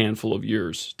first handful of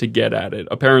years to get at it.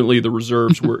 Apparently, the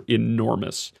reserves were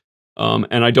enormous,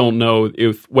 and I don't know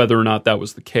whether or not that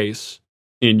was the case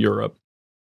in Europe.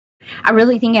 I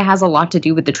really think it has a lot to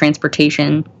do with the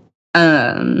transportation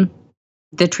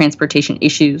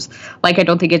issues. Like, I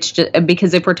don't think it's just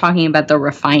because if we're talking about the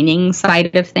refining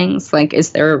side of things, like,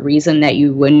 is there a reason that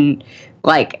you wouldn't,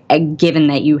 like, given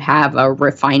that you have a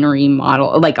refinery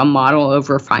model, like a model of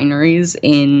refineries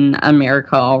in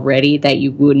America already, that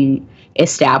you wouldn't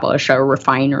establish a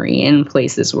refinery in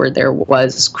places where there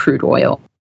was crude oil?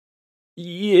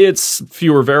 It's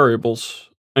fewer variables.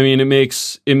 I mean, it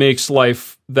makes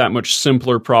life that much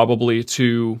simpler probably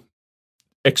to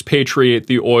expatriate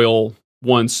the oil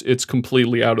once it's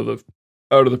completely out of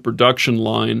the production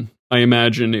line. I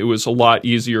imagine it was a lot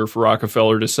easier for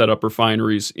Rockefeller to set up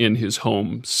refineries in his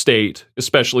home state,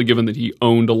 especially given that he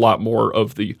owned a lot more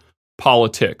of the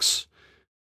politics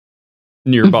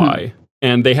nearby.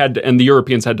 And the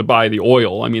Europeans had to buy the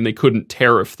oil. I mean, they couldn't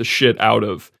tariff the shit out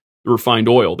of the refined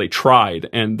oil. They tried,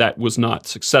 and that was not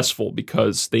successful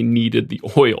because they needed the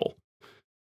oil.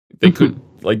 They could,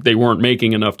 they weren't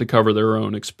making enough to cover their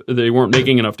own. They weren't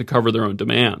making enough to cover their own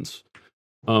demands.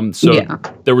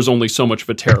 There was only so much of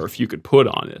a tariff you could put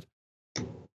on it.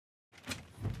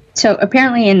 So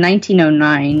apparently, in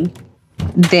 1909,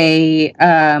 they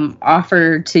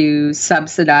offered to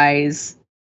subsidize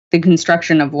the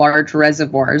construction of large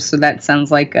reservoirs. So that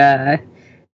sounds like a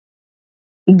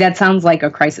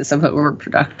crisis of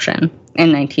overproduction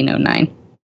in 1909.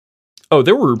 Oh,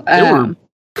 there were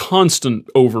constant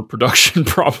overproduction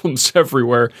problems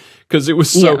everywhere because it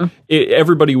was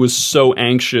everybody was so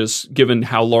anxious given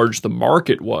how large the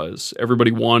market was.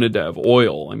 Everybody wanted to have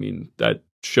oil. I mean, that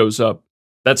shows up.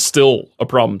 That's still a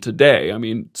problem today. I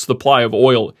mean, supply of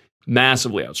oil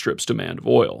massively outstrips demand of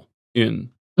oil in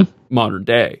modern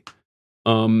day.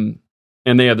 And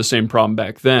they had the same problem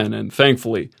back then. And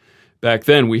thankfully, back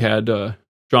then we had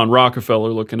John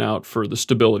Rockefeller looking out for the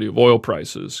stability of oil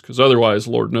prices, because otherwise,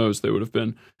 Lord knows, they would have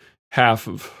been half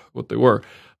of what they were.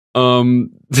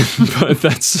 But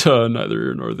that's neither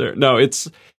here nor there. No,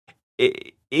 it's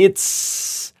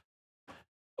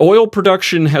oil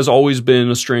production has always been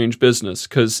a strange business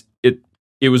because it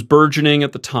was burgeoning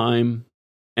at the time,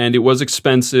 and it was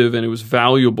expensive, and it was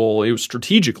valuable. It was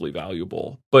strategically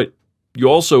valuable, but you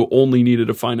also only needed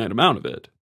a finite amount of it.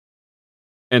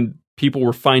 And people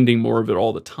were finding more of it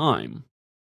all the time.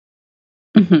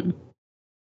 Mm-hmm.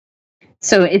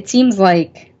 So it seems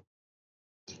like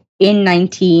in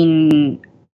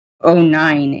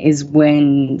 1909 is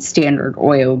when Standard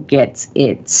Oil gets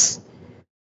its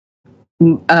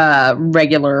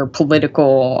regular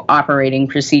political operating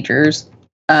procedures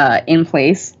in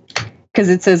place. Because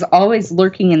it says, always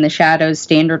lurking in the shadows,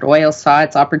 Standard Oil saw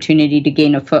its opportunity to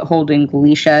gain a foothold in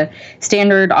Galicia.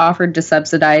 Standard offered to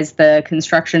subsidize the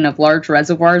construction of large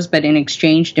reservoirs, but in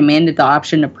exchange demanded the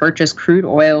option to purchase crude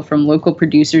oil from local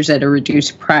producers at a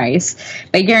reduced price.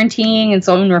 By guaranteeing its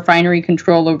own refinery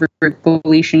control over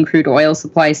Galician crude oil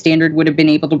supply, Standard would have been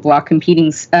able to block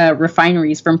competing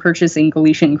refineries from purchasing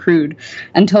Galician crude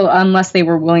unless they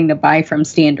were willing to buy from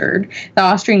Standard. The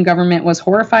Austrian government was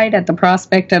horrified at the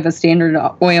prospect of a Standard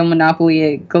Oil monopoly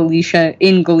in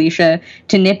Galicia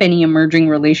to nip any emerging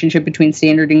relationship between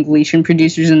Standard and Galician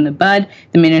producers in the bud.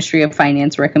 The Ministry of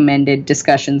Finance recommended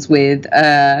discussions with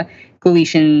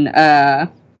Galician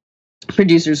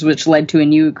producers, which led to a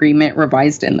new agreement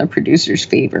revised in the producers'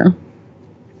 favor.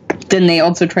 Then they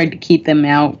also tried to keep them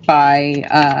out by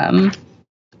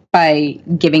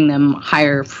giving them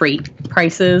higher freight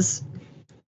prices.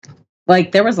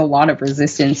 Like, there was a lot of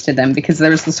resistance to them because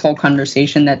there was this whole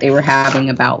conversation that they were having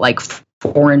about, like,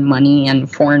 foreign money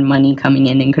coming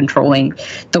in and controlling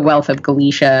the wealth of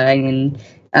Galicia. And,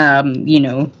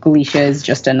 Galicia is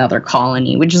just another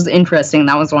colony, which is interesting.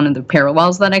 That was one of the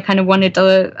parallels that I kind of wanted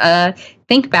to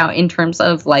think about in terms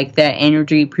of, like, the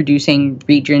energy producing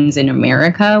regions in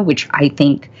America, which I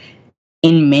think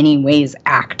in many ways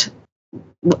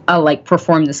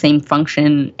perform the same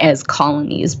function as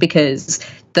colonies, because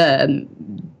the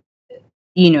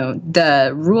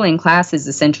ruling class is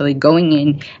essentially going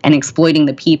in and exploiting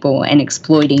the people and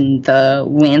exploiting the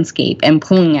landscape and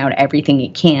pulling out everything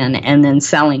it can and then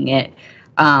selling it.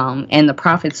 And the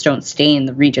profits don't stay in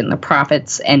the region. The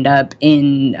profits end up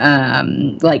in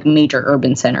major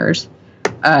urban centers,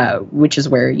 which is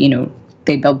where,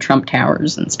 they build Trump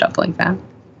Towers and stuff like that. I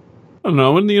don't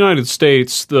know. In the United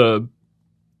States, the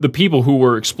people who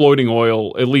were exploiting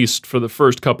oil, at least for the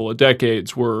first couple of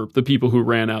decades, were the people who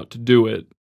ran out to do it.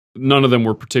 None of them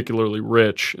were particularly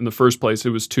rich. In the first place,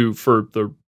 it was for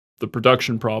the the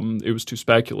production problem. It was too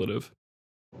speculative.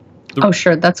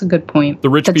 Sure. That's a good point. The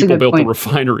rich people built the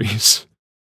refineries.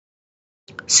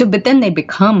 So, but then they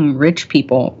become rich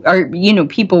people, or,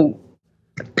 people.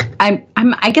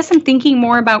 I guess I'm thinking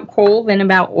more about coal than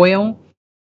about oil.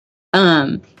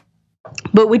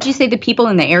 But would you say the people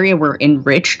in the area were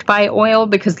enriched by oil?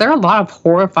 Because there are a lot of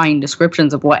horrifying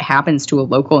descriptions of what happens to a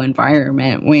local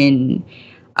environment when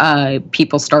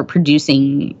people start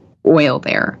producing oil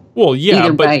there. Well, yeah,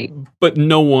 but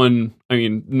no one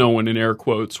in air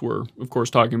quotes, were, of course,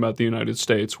 talking about the United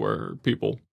States, where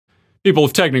people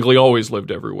have technically always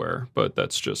lived everywhere, but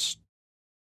that's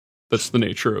the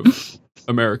nature of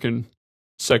American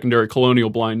secondary colonial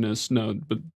blindness. No,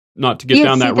 but not to get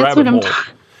down that rabbit hole.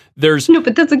 No,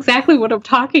 but that's exactly what I'm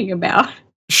talking about.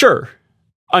 Sure.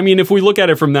 I mean, if we look at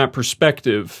it from that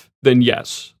perspective, then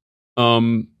yes.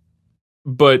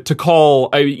 But to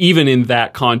call, even in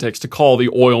that context, to call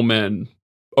the oil men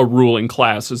a ruling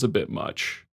class is a bit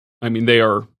much. I mean,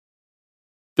 they're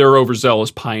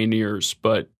overzealous pioneers,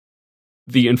 but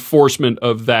the enforcement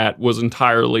of that was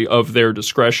entirely of their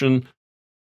discretion.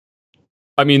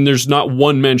 I mean, there's not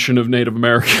one mention of Native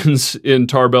Americans in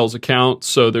Tarbell's account,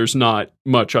 so there's not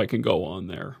much I can go on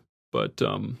there. But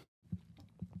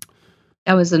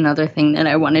that was another thing that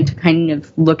I wanted to kind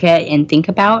of look at and think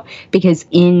about, because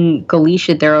in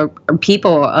Galicia, there are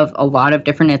people of a lot of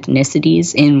different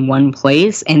ethnicities in one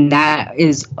place, and that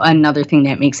is another thing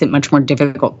that makes it much more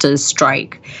difficult to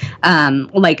strike.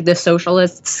 Like, the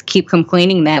socialists keep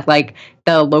complaining that, like,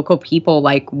 the local people,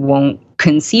 like, won't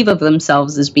conceive of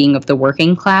themselves as being of the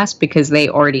working class because they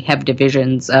already have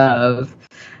divisions of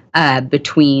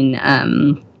between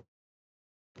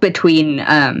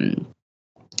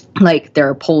like, there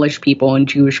are Polish people and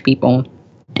Jewish people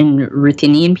and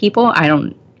Ruthenian people.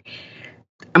 I'm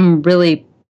really,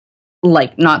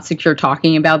 like, not secure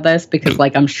talking about this because,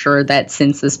 like, I'm sure that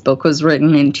since this book was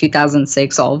written in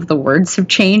 2006, all of the words have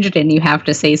changed and you have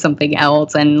to say something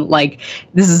else. And, like,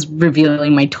 this is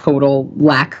revealing my total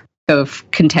lack of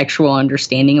contextual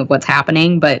understanding of what's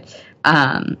happening. But,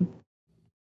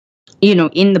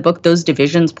 in the book, those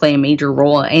divisions play a major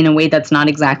role in a way that's not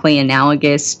exactly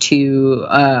analogous to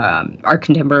our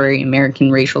contemporary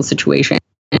American racial situation.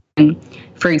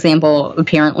 For example,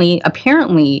 apparently,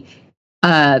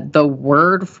 the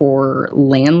word for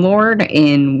landlord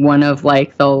in one of,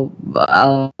 like, the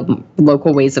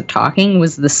local ways of talking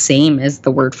was the same as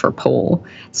the word for Pole.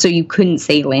 So you couldn't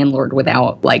say landlord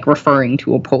without, like, referring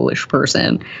to a Polish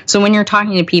person. So when you're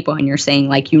talking to people and you're saying,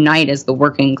 like, unite as the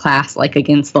working class, like,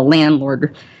 against the landlords,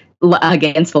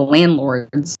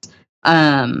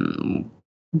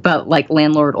 but, like,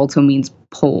 landlord also means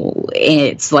Pole.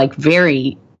 It's, like,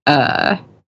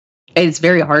 it's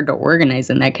very hard to organize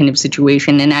in that kind of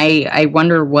situation. And I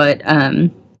wonder what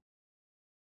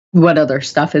other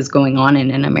stuff is going on in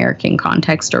an American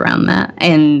context around that,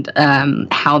 and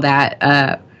how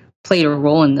that played a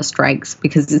role in the strikes,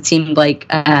 because it seemed like,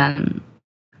 I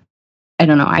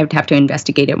don't know, I would have to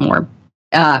investigate it more.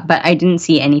 But I didn't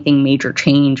see anything major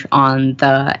change on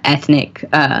the ethnic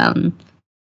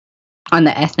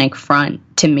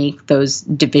front to make those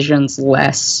divisions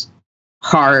less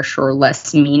harsh or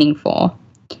less meaningful.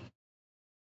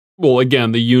 Well,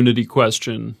 again, the unity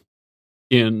question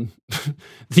on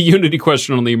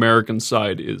the American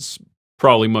side is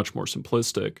probably much more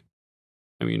simplistic.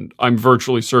 I mean, I'm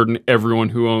virtually certain everyone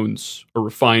who owns a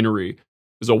refinery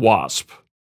is a WASP.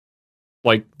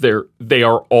 Like, they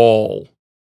are all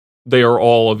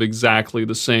of exactly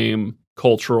the same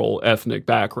cultural, ethnic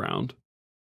background.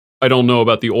 I don't know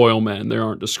about the oil men. They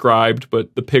aren't described,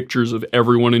 but the pictures of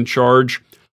everyone in charge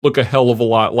look a hell of a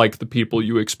lot like the people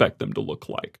you expect them to look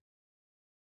like.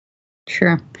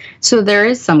 Sure. So there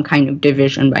is some kind of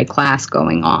division by class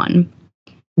going on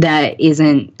that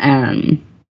isn't...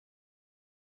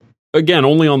 Again,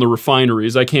 only on the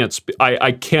refineries. I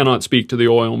cannot speak to the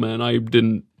oil men. I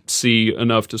didn't see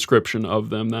enough description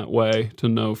of them that way to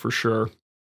know for sure.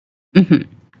 Mm-hmm.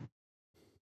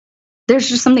 There's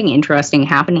just something interesting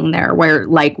happening there where,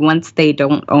 like, once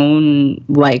people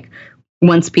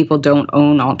don't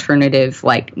own alternative,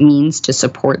 like, means to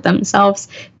support themselves,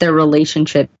 their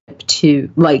relationship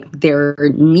to, like, their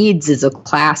needs as a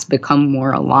class become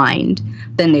more aligned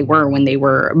than they were when they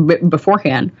were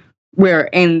beforehand.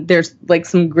 And there's, like,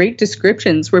 some great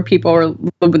descriptions where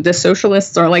the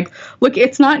socialists are like, look,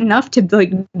 it's not enough to,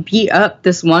 like, beat up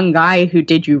this one guy who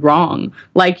did you wrong.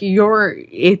 Like,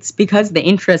 it's because the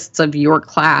interests of your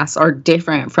class are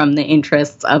different from the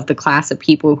interests of the class of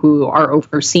people who are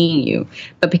overseeing you.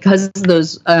 But because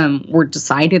those were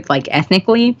decided, like,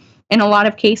 ethnically, in a lot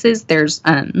of cases, there's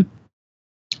a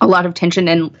lot of tension.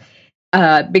 And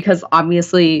because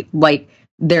obviously, like,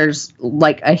 there's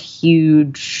like a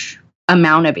huge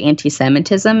amount of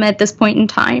anti-Semitism at this point in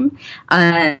time.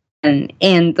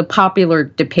 And the popular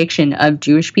depiction of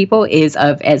Jewish people is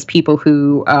of as people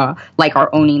who like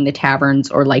are owning the taverns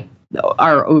or like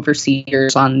are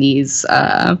overseers on these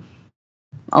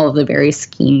all of the various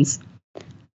schemes.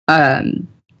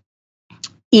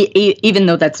 Even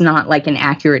though that's not like an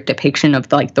accurate depiction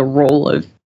of like the role of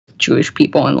Jewish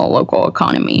people in the local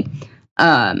economy.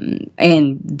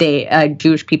 And they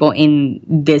Jewish people in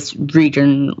this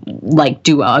region like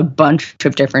do a bunch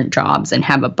of different jobs and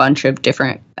have a bunch of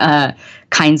different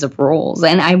kinds of roles.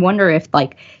 And I wonder if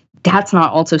like that's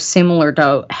not also similar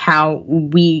to how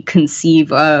we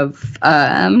conceive of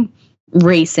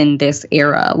race in this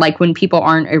era. Like when people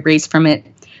aren't erased from it.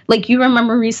 Like you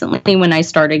remember recently when I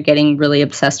started getting really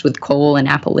obsessed with coal in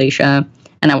Appalachia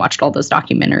and I watched all those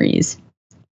documentaries.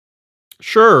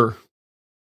 Sure.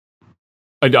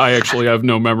 I actually have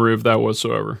no memory of that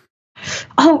whatsoever.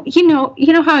 Oh, you know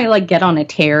how I like get on a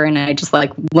tear and I just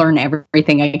like learn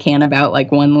everything I can about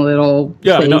like one little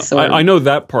place. Yeah, I know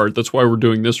that part. That's why we're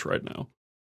doing this right now.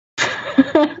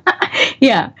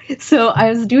 Yeah. So I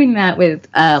was doing that with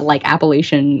like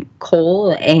Appalachian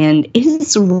coal, and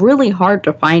it's really hard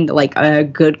to find like a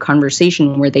good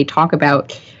conversation where they talk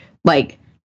about like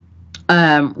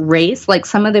race. Like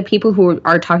some of the people who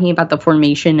are talking about the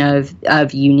formation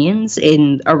of unions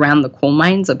in around the coal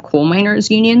mines, of coal miners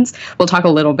unions, we'll talk a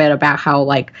little bit about how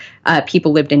like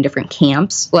people lived in different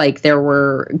camps. Like there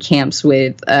were camps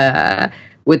with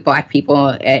black people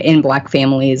in black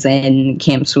families and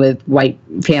camps with white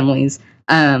families,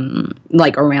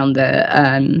 like around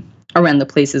the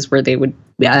places where they would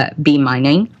be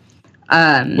mining.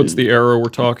 What's the era we're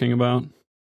talking about?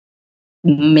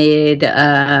 Mid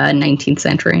 19th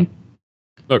century.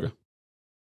 Okay.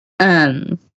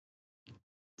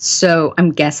 So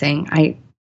I'm guessing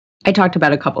I talked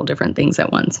about a couple different things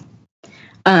at once.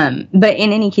 But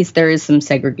in any case, there is some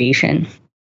segregation.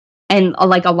 And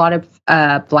like a lot of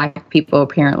black people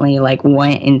apparently like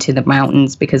went into the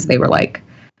mountains because they were like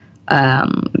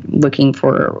looking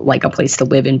for like a place to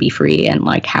live and be free and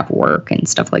like have work and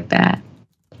stuff like that.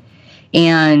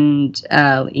 And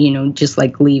just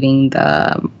like leaving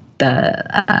the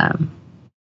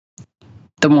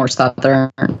more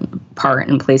southern part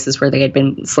in places where they had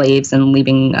been slaves and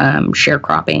leaving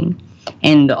sharecropping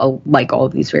and like all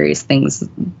these various things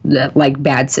that like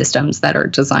bad systems that are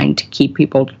designed to keep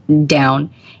people down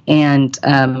and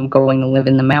going to live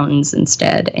in the mountains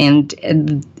instead. And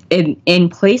in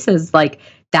places like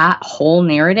that whole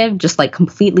narrative just like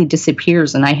completely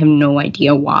disappears, and I have no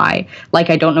idea why. Like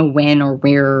I don't know when or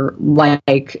where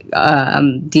like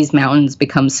these mountains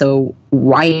become so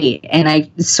white, and I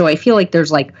feel like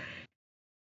there's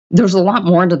a lot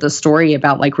more to the story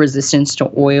about like resistance to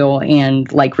oil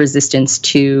and like resistance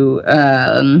to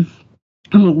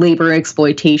labor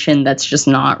exploitation that's just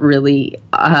not really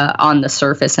on the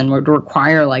surface and would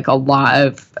require like a lot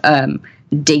of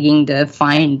digging to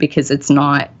find, because it's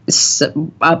not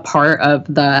a part of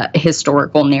the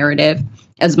historical narrative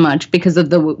as much because of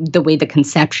the way the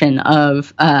conception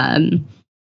of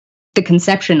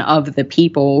the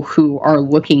people who are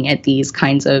looking at these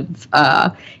kinds of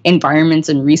environments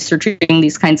and researching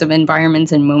these kinds of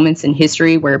environments and moments in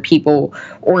history where people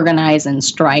organize and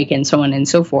strike and so on and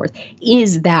so forth,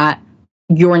 is that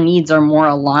your needs are more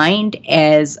aligned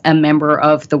as a member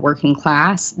of the working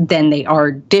class than they are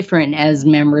different as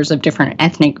members of different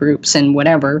ethnic groups and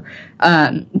whatever.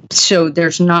 So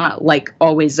there's not like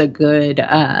always a good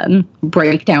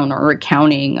breakdown or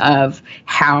accounting of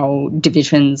how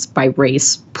divisions by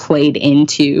race played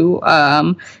into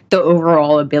the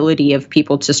overall ability of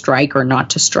people to strike or not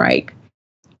to strike.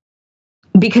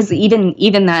 Because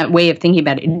even that way of thinking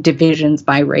about it, divisions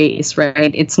by race,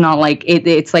 right? It's not like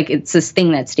it's like it's this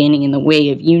thing that's standing in the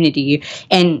way of unity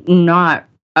and not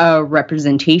a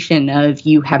representation of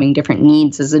you having different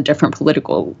needs as a different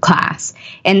political class.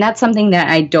 And that's something that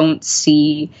I don't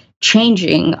see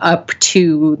changing up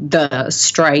to the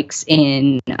strikes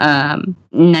in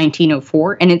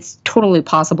 1904. And it's totally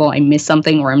possible I missed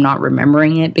something or I'm not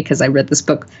remembering it because I read this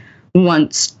book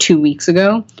once 2 weeks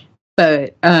ago.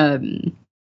 But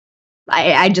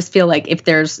I just feel like if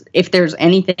there's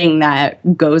anything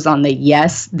that goes on the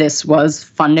yes, this was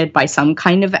funded by some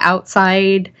kind of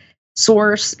outside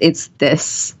source, it's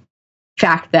this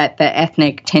fact that the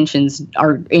ethnic tensions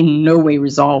are in no way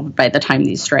resolved by the time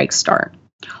these strikes start.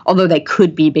 Although they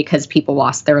could be because people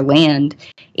lost their land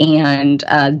and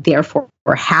therefore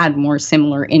had more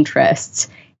similar interests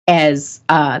as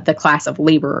the class of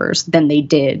laborers than they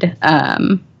did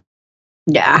have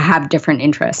different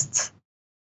interests.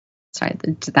 Sorry,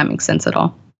 did that make sense at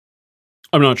all?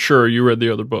 I'm not sure. You read the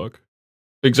other book.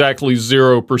 Exactly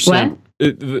 0%.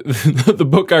 The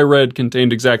book I read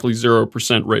contained exactly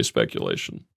 0% race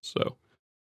speculation. So.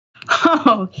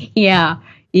 Oh, yeah.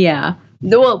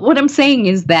 Well, what I'm saying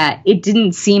is that it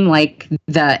didn't seem like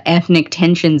the ethnic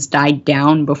tensions died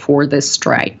down before this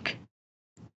strike.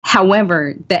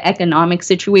 However, the economic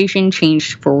situation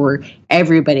changed for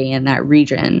everybody in that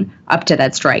region up to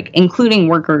that strike, including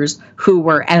workers who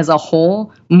were, as a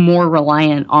whole, more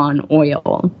reliant on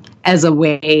oil as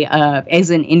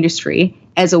an industry,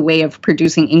 as a way of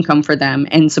producing income for them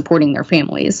and supporting their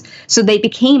families. So they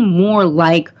became more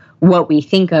like what we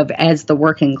think of as the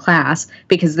working class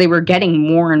because they were getting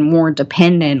more and more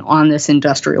dependent on this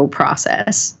industrial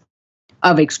process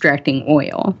of extracting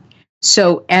oil.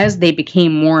 So as they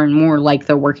became more and more like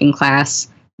the working class,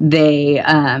 they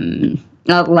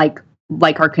like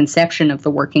our conception of the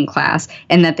working class,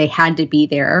 and that they had to be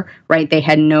there, right? They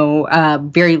had no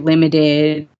very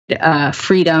limited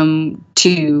freedom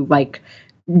to like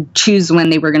choose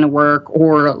when they were going to work,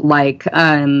 or like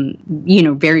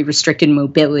very restricted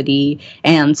mobility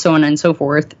and so on and so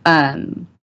forth.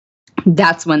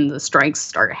 That's when the strikes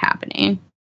started happening.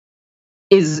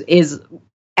 Is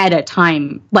at a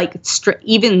time like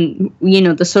even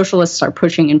the socialists are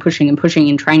pushing and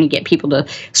trying to get people to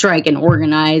strike and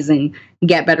organize and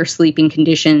get better sleeping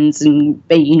conditions and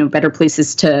better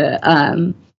places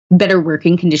to better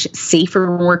working conditions,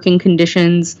 safer working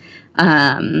conditions,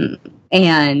 and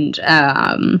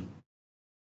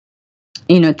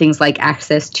things like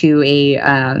access to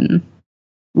a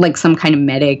like some kind of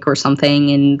medic or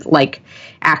something, and like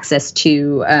access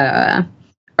to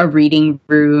a reading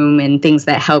room and things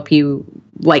that help you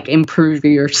like improve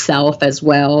yourself as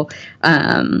well.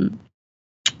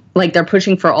 Like they're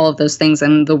pushing for all of those things,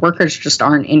 and the workers just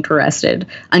aren't interested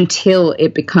until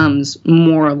it becomes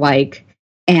more like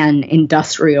an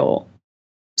industrial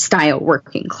style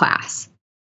working class.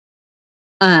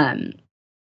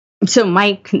 So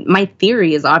my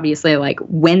theory is obviously like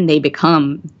when they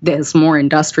become this more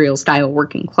industrial style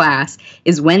working class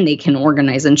is when they can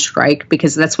organize and strike,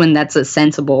 because that's a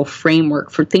sensible framework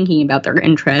for thinking about their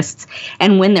interests,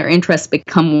 and when their interests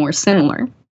become more similar.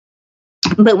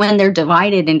 But when they're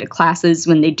divided into classes,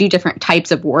 when they do different types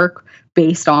of work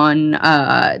based on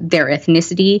their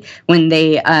ethnicity, when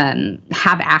they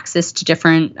have access to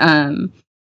different,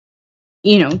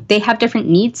 they have different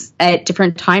needs at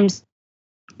different times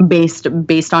based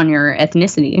on your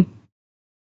ethnicity.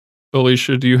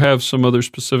 Alicia, do you have some other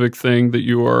specific thing that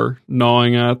you are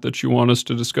gnawing at that you want us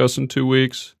to discuss in 2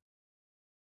 weeks?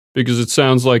 Because it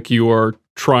sounds like you are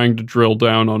trying to drill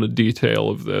down on a detail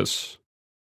of this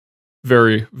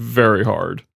very, very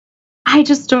hard. I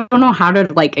just don't know how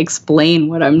to like explain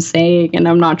what I'm saying, and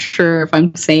I'm not sure if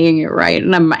I'm saying it right,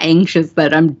 and I'm anxious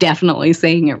that I'm definitely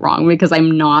saying it wrong because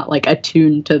I'm not like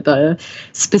attuned to the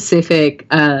specific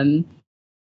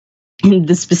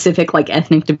like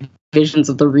ethnic divisions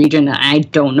of the region. I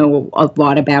don't know a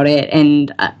lot about it,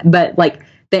 and but like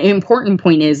the important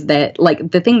point is that like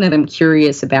the thing that I'm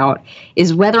curious about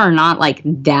is whether or not like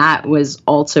that was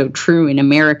also true in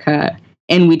America,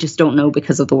 and we just don't know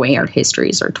because of the way our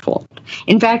histories are told.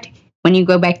 In fact, when you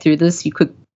go back through this, you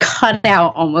could cut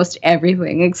out almost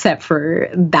everything except for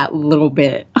that little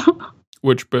bit.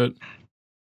 Which bit?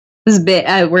 This bit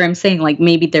where I'm saying like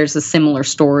maybe there's a similar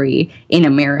story in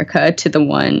America to the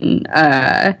one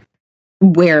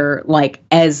where like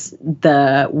as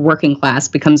the working class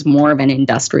becomes more of an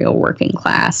industrial working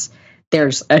class,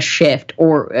 there's a shift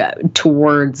or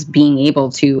towards being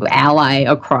able to ally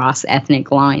across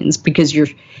ethnic lines, because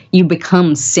you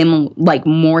become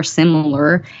more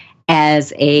similar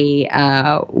as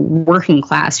a working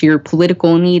class. Your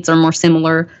political needs are more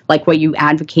similar, like what you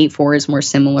advocate for is more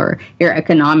similar. Your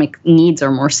economic needs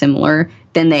are more similar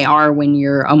than they are when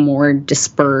you're a more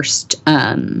dispersed,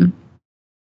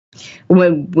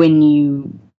 when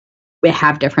you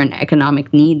have different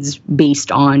economic needs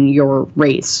based on your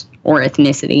race or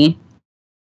ethnicity,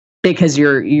 because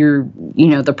you're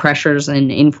the pressures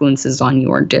and influences on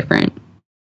you are different.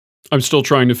 I'm still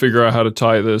trying to figure out how to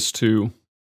tie this to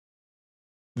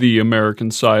the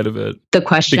American side of it. The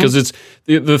question, because it's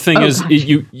the thing is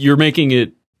you're making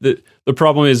it the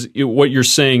problem is what you're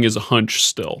saying is a hunch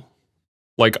still.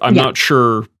 Like I'm not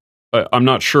sure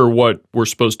what we're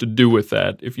supposed to do with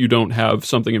that if you don't have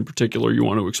something in particular you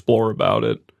want to explore about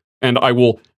it. And I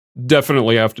will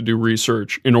definitely have to do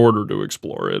research in order to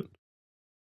explore it.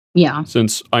 Yeah.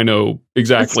 Since I know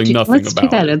exactly nothing about it. Let's do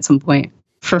that at some point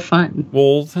for fun.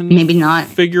 Well, then maybe not.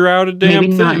 Figure out a damn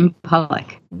thing. Maybe not in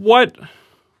public. What?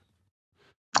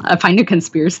 Find a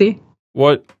conspiracy.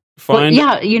 What? Find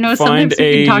sometimes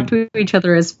we can talk to each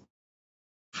other as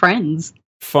friends.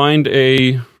 Find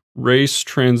a race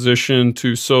transition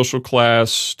to social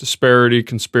class disparity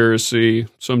conspiracy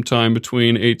sometime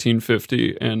between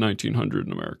 1850 and 1900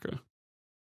 in America.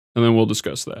 And then we'll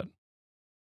discuss that.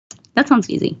 That sounds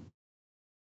easy.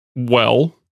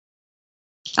 Well,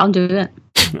 I'll do it.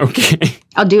 Okay.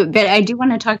 I'll do it, but I do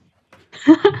want to talk.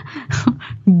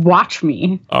 Watch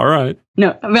me. All right.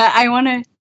 No, but I want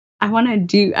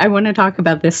to talk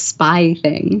about this spy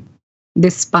thing.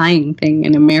 This spying thing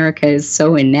in America is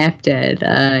so inept at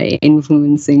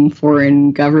influencing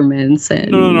foreign governments.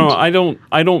 And No. I don't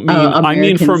mean.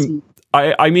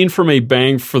 I mean from a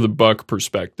bang for the buck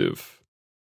perspective.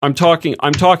 I'm talking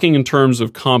in terms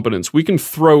of competence. We can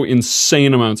throw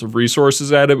insane amounts of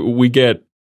resources at it, but we get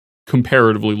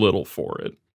comparatively little for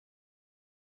it.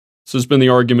 So it's been the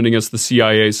argument against the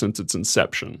CIA since its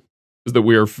inception, is that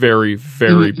we are very,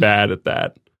 very bad at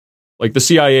that. Like, the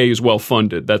CIA is well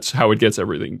funded. That's how it gets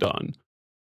everything done.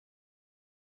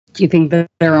 Do you think that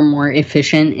there are more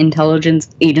efficient intelligence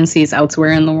agencies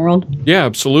elsewhere in the world? Yeah,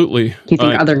 absolutely. Do you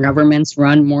think other governments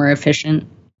run more efficient?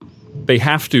 They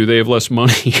have to. They have less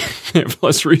money. They have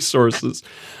less resources.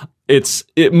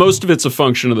 Most of it's a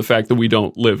function of the fact that we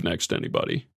don't live next to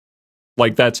anybody.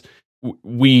 Like,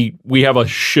 we have a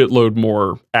shitload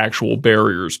more actual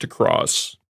barriers to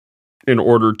cross in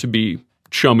order to be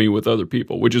chummy with other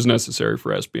people, which is necessary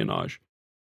for espionage.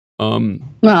 Well,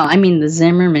 I mean, the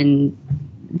Zimmerman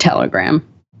telegram.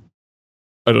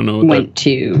 I don't know. Went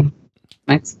to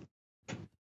Mexico.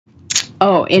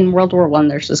 Oh, in World War I,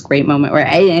 there's this great moment where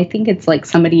I think it's like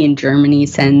somebody in Germany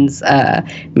sends a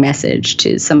message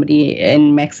to somebody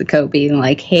in Mexico being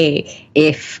like, hey,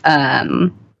 if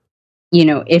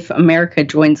America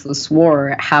joins this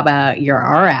war, how about you're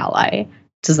our ally?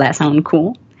 Does that sound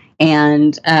cool?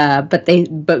 And but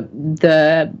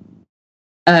the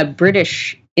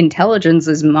British intelligence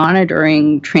is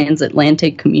monitoring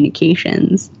transatlantic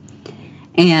communications,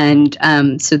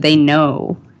 and so they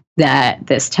know that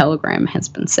this telegram has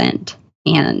been sent,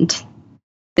 and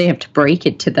they have to break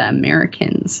it to the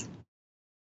Americans.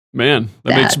 Man,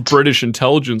 that makes British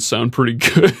intelligence sound pretty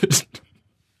good.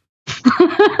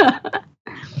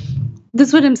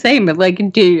 That's what I'm saying, but like,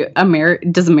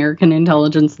 does American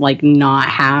intelligence like not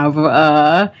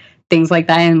have things like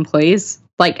that in place?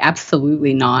 Like,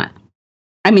 absolutely not.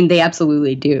 I mean, they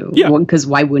absolutely do. Yeah. Because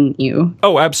why wouldn't you?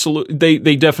 Oh, absolutely.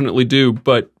 They definitely do.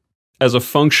 But as a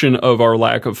function of our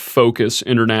lack of focus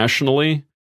internationally,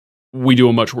 we do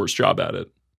a much worse job at it.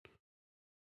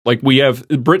 Like,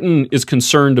 Britain is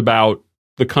concerned about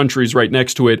the countries right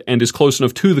next to it and is close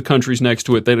enough to the countries next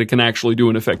to it that it can actually do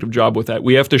an effective job with that.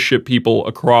 We have to ship people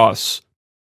across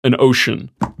an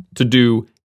ocean to do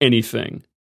anything.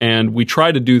 And we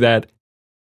try to do that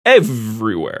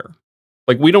everywhere.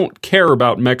 Like, we don't care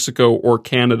about Mexico or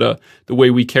Canada the way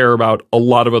we care about a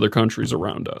lot of other countries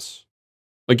around us.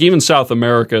 Like, even South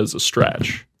America is a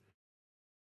stretch.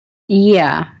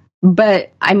 Yeah.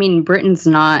 But, I mean, Britain's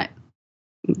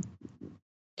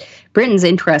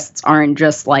interests aren't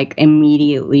just like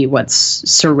immediately what's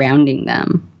surrounding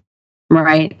them,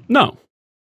 right? No.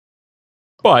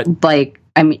 But like,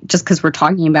 I mean, just because we're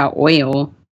talking about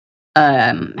oil,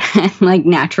 and like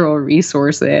natural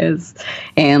resources,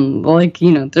 and like,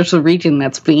 there's a region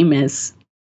that's famous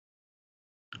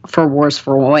for wars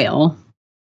for oil.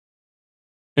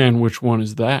 And which one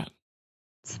is that?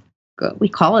 We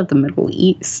call it the Middle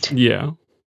East. Yeah.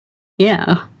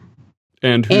 Yeah.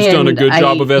 And who's done a good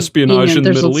job of espionage in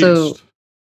the Middle East?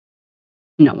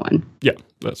 No one. Yeah,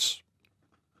 that's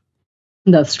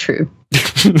true.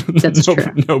 That's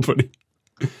true. Nobody.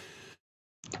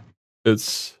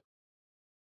 It's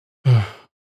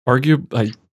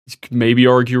maybe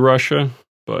argue Russia,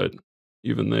 but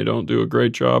even they don't do a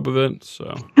great job of it.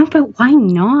 So no, but why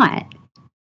not?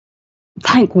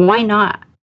 Like, why not?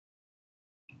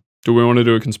 Do we want to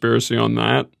do a conspiracy on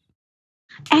that?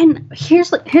 And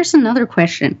here's another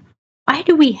question. Why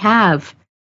do we have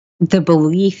the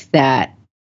belief that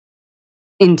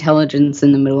intelligence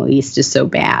in the Middle East is so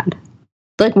bad?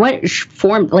 Like, what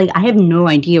form? Like, I have no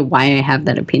idea why I have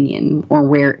that opinion or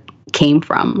where it came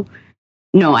from.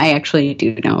 No, I actually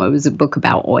do know. It was a book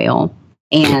about oil,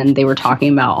 and they were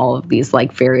talking about all of these,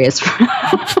 like, various...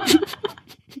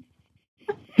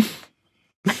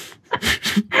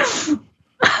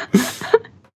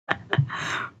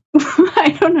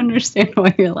 I don't understand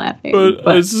why you're laughing.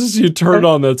 But it's just, you turn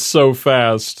on that so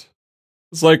fast.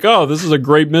 It's like, oh, this is a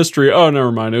great mystery. Oh,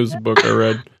 never mind. It was a book I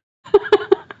read.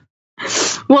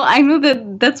 Well, I know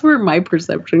that that's where my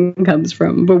perception comes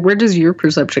from, but where does your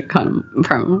perception come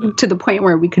from? To the point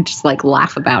where we could just like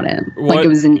laugh about it, What? like it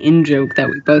was an in joke that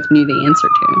we both knew the answer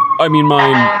to.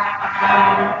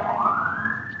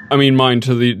 I mean, mine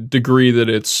to the degree that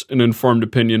it's an informed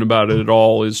opinion about it at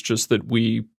all is just that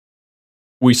we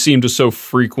seem to so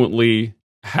frequently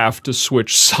have to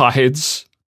switch sides.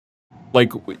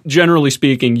 Like, generally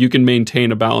speaking, you can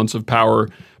maintain a balance of power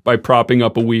by propping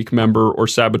up a weak member or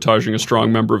sabotaging a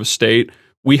strong member of a state.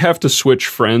 We have to switch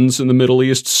friends in the Middle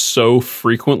East so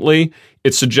frequently,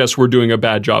 it suggests we're doing a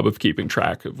bad job of keeping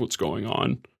track of what's going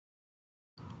on.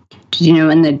 Did you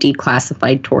know in the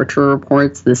declassified torture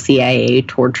reports, the CIA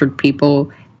tortured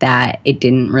people that it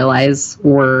didn't realize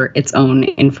were its own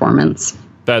informants?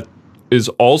 That is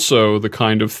also the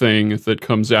kind of thing that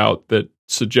comes out that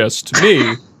suggests to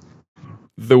me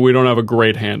that we don't have a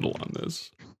great handle on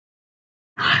this.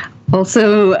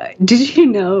 Also, did you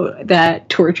know that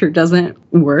torture doesn't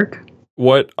work?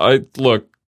 Look,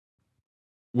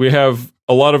 we have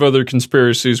a lot of other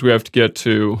conspiracies we have to get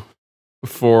to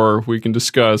before we can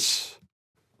discuss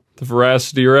the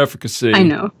veracity or efficacy I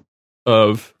know.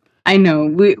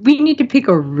 We need to pick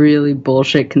a really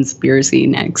bullshit conspiracy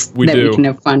next we can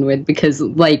have fun with, because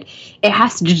like it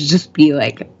has to just be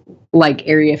like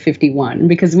Area 51,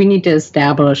 because we need to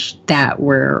establish that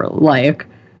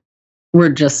we're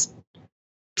just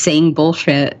saying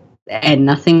bullshit and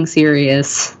nothing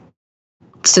serious,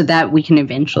 so that we can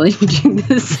eventually do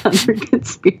this other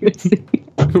conspiracy.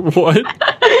 What?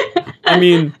 I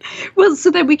mean, well, so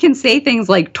that we can say things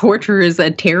like torture is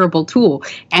a terrible tool,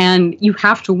 and you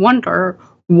have to wonder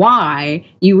why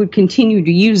you would continue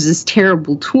to use this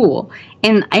terrible tool.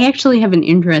 And I actually have an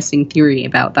interesting theory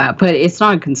about that, but it's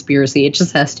not a conspiracy. It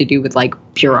just has to do with like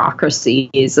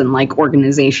bureaucracies and like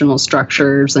organizational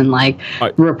structures and like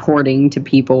reporting to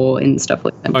people and stuff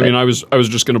like that. I mean, I was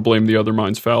just going to blame the other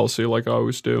mind's fallacy like I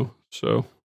always do. So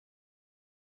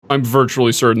I'm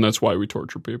virtually certain that's why we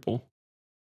torture people.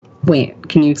 Wait,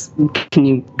 can you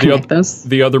connect those?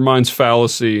 The other mind's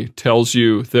fallacy tells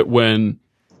you that when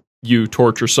you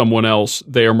torture someone else,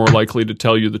 they are more likely to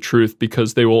tell you the truth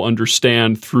because they will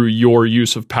understand through your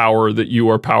use of power that you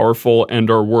are powerful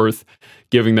and are worth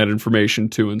giving that information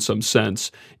to in some sense.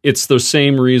 It's the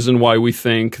same reason why we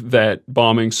think that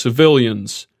bombing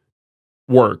civilians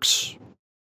works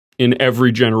in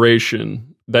every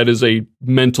generation. That is a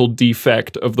mental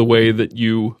defect of the way that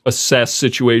you assess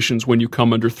situations when you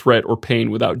come under threat or pain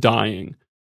without dying.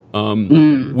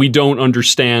 We don't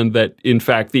understand that, in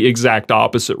fact, the exact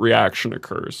opposite reaction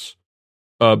occurs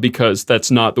because that's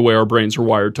not the way our brains are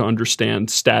wired to understand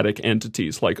static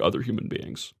entities like other human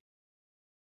beings.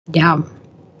 Yeah.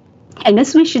 I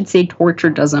guess we should say torture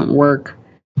doesn't work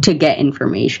to get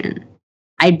information.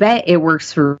 I bet it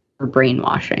works for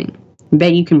brainwashing. I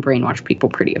bet you can brainwash people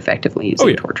pretty effectively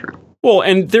using torture. Well,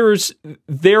 and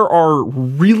there are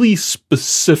really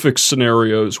specific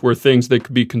scenarios where things that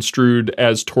could be construed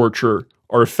as torture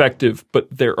are effective, but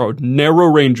there are a narrow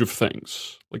range of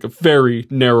things, like a very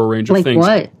narrow range of things.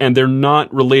 Like what? And they're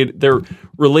not related. They're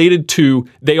related to,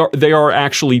 they are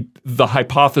actually the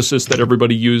hypothesis that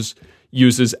everybody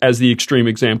uses as the extreme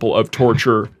example of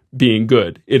torture being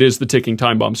good. It is the ticking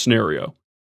time bomb scenario.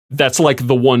 That's like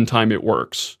the one time it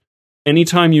works.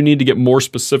 Anytime you need to get more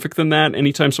specific than that,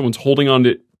 anytime someone's holding on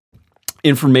to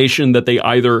information that they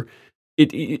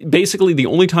basically the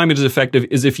only time it is effective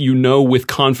is if you know with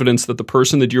confidence that the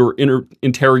person that you're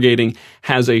interrogating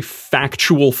has a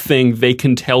factual thing they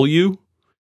can tell you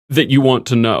that you want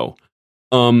to know.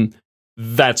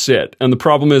 That's it. And the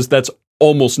problem is that's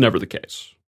almost never the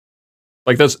case.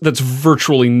 Like that's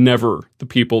virtually never the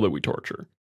people that we torture.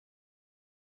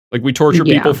 Like we torture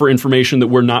people for information that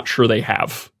we're not sure they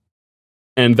have.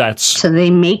 And that's... So they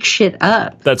make shit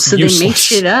up. That's useless. They make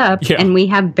shit up, and we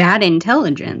have bad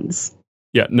intelligence.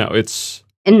 Yeah, no, it's...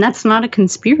 And that's not a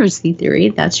conspiracy theory,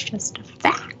 that's just a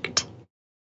fact.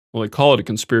 Well, they call it a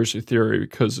conspiracy theory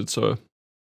because it's a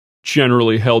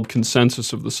generally held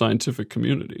consensus of the scientific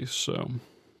community, so...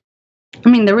 I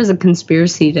mean, there was a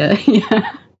conspiracy to...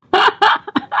 Yeah.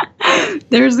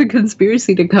 There's a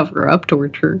conspiracy to cover up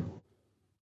torture.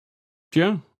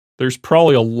 Yeah, there's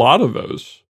probably a lot of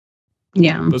those.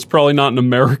 Yeah. That's probably not an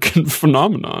American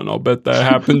phenomenon. I'll bet that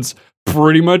happens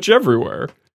pretty much everywhere.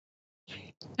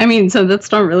 I mean, so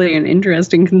that's not really an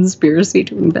interesting conspiracy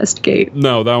to investigate.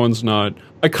 No, that one's not.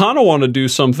 I kind of want to do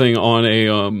something on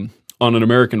an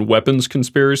American weapons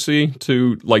conspiracy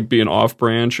to like be an off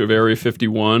branch of Area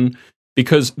 51,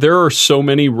 because there are so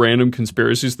many random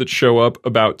conspiracies that show up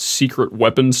about secret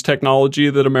weapons technology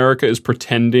that America is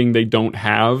pretending they don't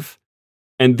have.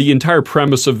 And the entire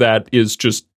premise of that is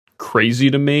just crazy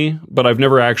to me, but I've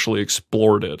never actually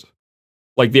explored it.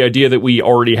 Like the idea that we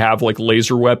already have like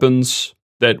laser weapons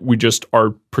that we just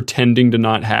are pretending to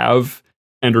not have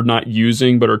and are not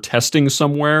using but are testing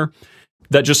somewhere,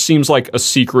 that just seems like a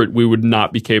secret we would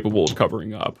not be capable of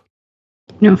covering up.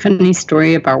 Funny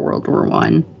story about World War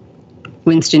One.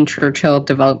 Winston Churchill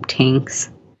developed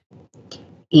tanks,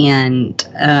 and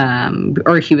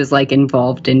or he was like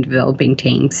involved in developing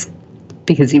tanks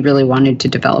because he really wanted to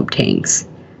develop tanks.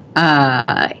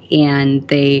 And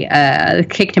they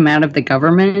kicked him out of the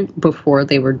government before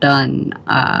they were done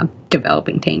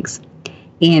developing tanks.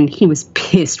 And he was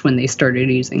pissed when they started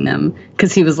using them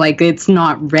because he was like, it's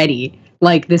not ready.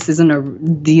 Like, this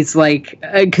isn't these like,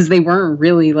 because they weren't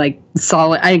really like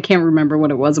solid. I can't remember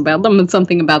what it was about them, but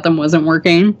something about them wasn't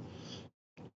working.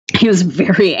 He was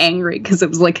very angry because it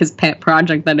was like his pet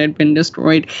project that had been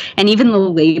destroyed. And even the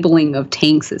labeling of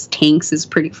tanks is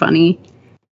pretty funny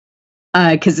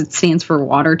because it stands for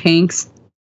water tanks.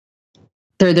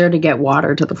 They're there to get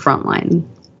water to the front line.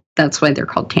 That's why they're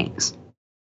called tanks.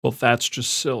 Well, that's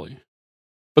just silly.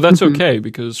 But that's okay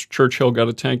because Churchill got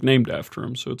a tank named after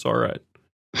him, so it's all right.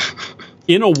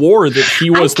 In a war that he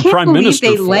was the prime minister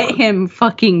for. They let him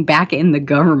fucking back in the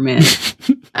government.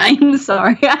 I'm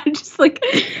sorry. I just like,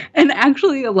 and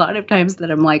actually a lot of times that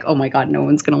I'm like, oh my God, no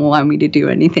one's going to allow me to do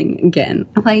anything again.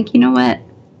 I'm like, you know what?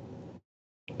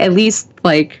 At least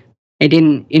like I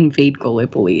didn't invade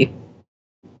Gallipoli.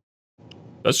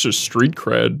 That's just street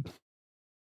cred.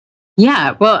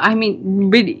 Yeah, well, I mean,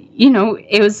 but,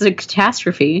 it was a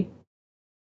catastrophe.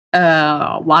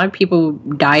 A lot of people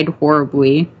died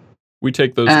horribly. We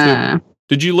take those too.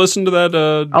 Did you listen to that?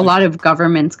 A lot of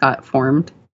governments got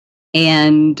formed,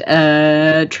 and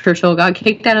Churchill got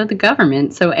kicked out of the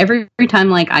government. So every time,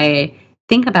 like, I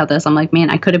think about this, I'm like, man,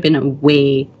 I could have been a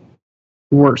way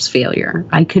worse failure.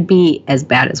 I could be as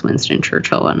bad as Winston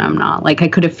Churchill, and I'm not. Like, I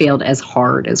could have failed as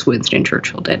hard as Winston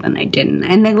Churchill did, and I didn't.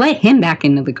 And they let him back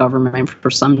into the government for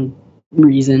some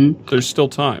reason. There's still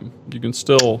time. You can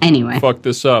still fuck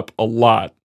this up a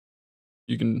lot.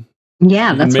 You can.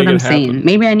 Yeah, that's what I'm saying.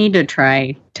 Maybe I need to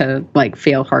try to like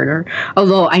fail harder.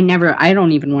 Although I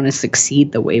don't even want to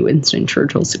succeed the way Winston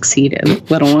Churchill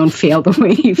succeeded, let alone fail the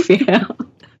way he failed.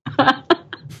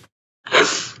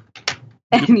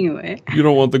 Anyway. You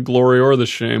don't want the glory or the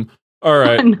shame. All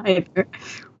right. Neither.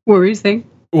 What were you saying?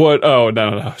 What? Oh,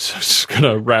 no. I was just going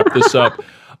to wrap this up.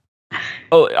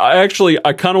 I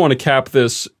kind of want to cap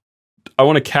this. I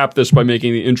want to cap this by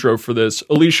making the intro for this.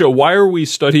 Alicia, why are we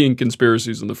studying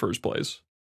conspiracies in the first place?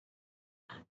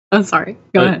 I'm sorry.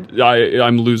 Go ahead.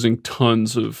 I'm losing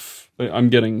tons of... I'm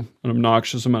getting an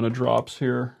obnoxious amount of drops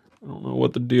here. I don't know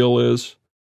what the deal is.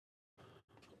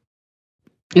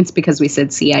 It's because we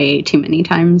said CIA too many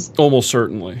times. Almost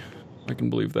certainly. I can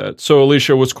believe that. So,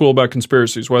 Alicia, what's cool about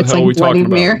conspiracies? Why the hell are we talking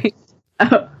about them?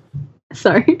 Oh,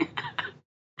 sorry.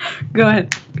 Go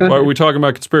ahead. Why are we talking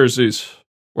about conspiracies?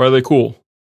 Why are they cool?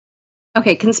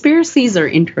 Okay, conspiracies are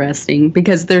interesting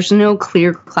because there's no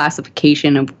clear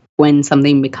classification of when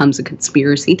something becomes a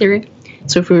conspiracy theory.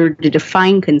 So if we were to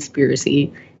define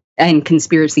conspiracy and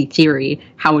conspiracy theory,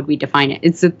 how would we define it?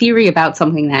 It's a theory about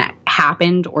something that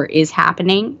happened or is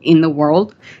happening in the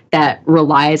world that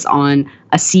relies on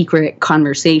a secret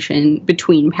conversation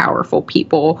between powerful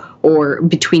people or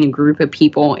between a group of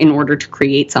people in order to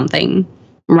create something,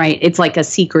 right? It's like a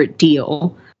secret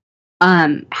deal.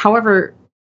 However,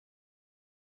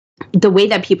 the way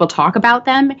that people talk about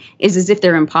them is as if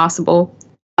they're impossible,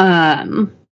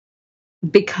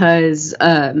 because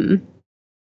I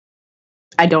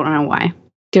don't know why.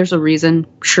 There's a reason,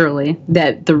 surely,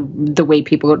 that the way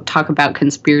people talk about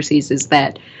conspiracies is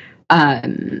that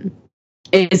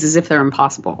is as if they're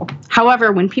impossible.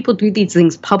 However, when people do these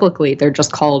things publicly, they're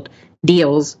just called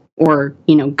deals or,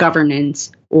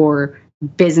 governance or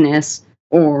business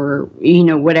or,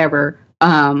 whatever.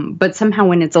 But somehow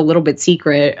when it's a little bit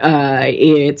secret,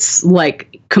 it's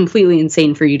like completely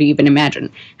insane for you to even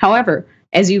imagine. However,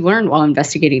 as you learned while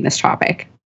investigating this topic,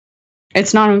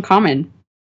 it's not uncommon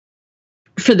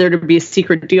for there to be a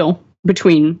secret deal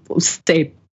between,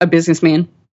 say, a businessman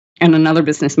and another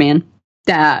businessman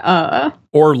that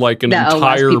or like an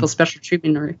entire people special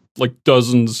treatment, or like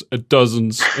dozens and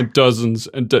dozens and dozens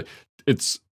and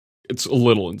it's a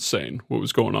little insane what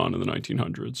was going on in the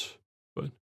 1900s.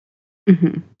 But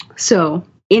so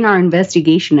in our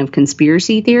investigation of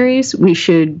conspiracy theories, we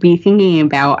should be thinking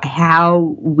about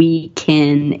how we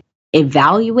can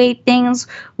evaluate things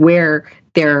where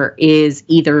there is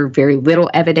either very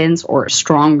little evidence or a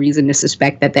strong reason to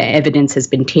suspect that the evidence has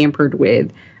been tampered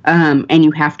with, and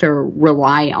you have to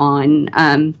rely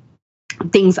on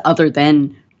things other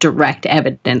than direct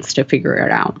evidence to figure it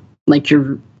out. like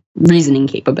your reasoning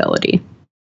capability.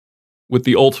 With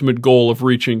the ultimate goal of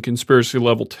reaching conspiracy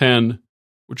level 10,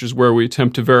 which is where we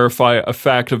attempt to verify a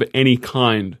fact of any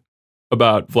kind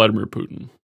about Vladimir Putin.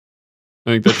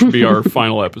 I think that should be our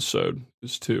final episode,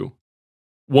 is to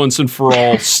once and for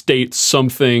all state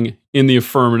something in the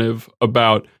affirmative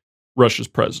about Russia's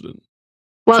president.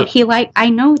 Well, I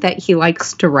know that he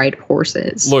likes to ride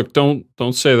horses. Look, don't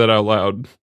say that out loud.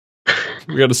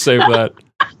 We got to save that.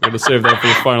 We got to save that for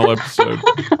the final episode.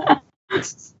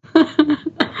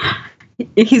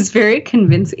 He's very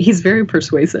convincing. He's very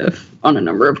persuasive on a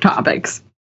number of topics.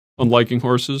 On liking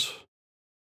horses?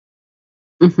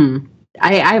 Mm-hmm.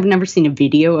 I have never seen a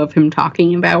video of him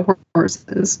talking about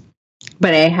horses,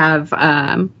 but I have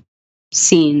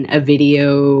seen a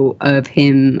video of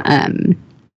him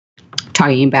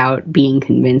talking about being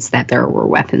convinced that there were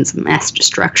weapons of mass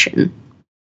destruction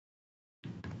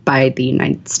by the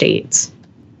United States.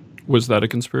 Was that a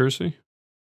conspiracy?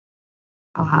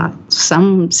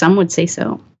 Some would say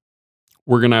so.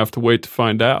 We're going to have to wait to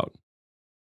find out.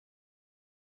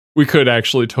 We could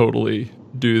actually totally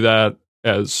do that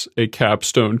as a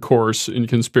capstone course in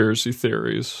conspiracy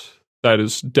theories. That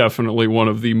is definitely one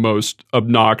of the most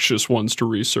obnoxious ones to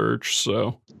research,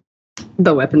 so...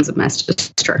 The weapons of mass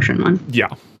destruction one. Yeah.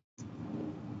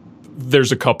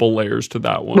 There's a couple layers to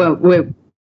that one. Well,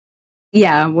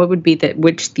 what would be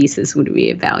which thesis would we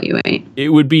evaluate? It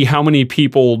would be how many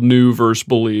people knew versus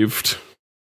believed.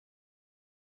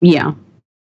 Yeah.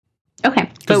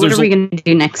 Okay, but what are we going to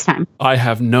do next time? I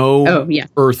have no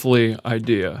earthly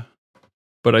idea.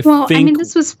 But I think...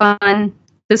 this was fun.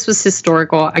 This was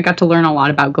historical. I got to learn a lot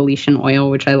about Galician oil,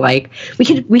 which I like. We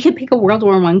could pick a World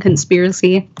War I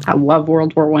conspiracy. I love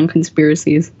World War I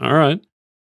conspiracies. All right.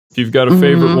 If you've got a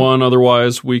favorite one,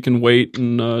 otherwise we can wait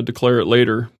and declare it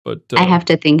later. But I have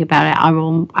to think about it.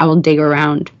 I will dig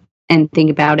around and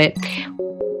think about it.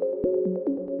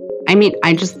 I mean,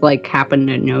 I just happen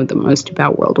to know the most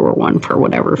about World War I for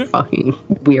whatever fucking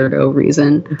weirdo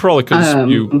reason. Probably because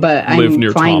you live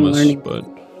near Thomas. But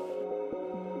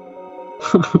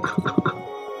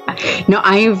no,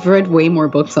 I've read way more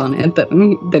books on it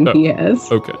than he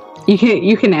has. Okay.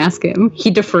 You can ask him.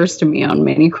 He defers to me on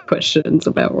many questions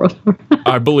about World War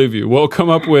I. I believe you. We'll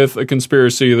come up with a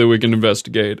conspiracy that we can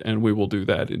investigate, and we will do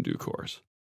that in due course.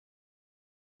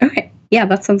 Okay. Yeah,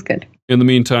 that sounds good. In the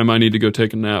meantime, I need to go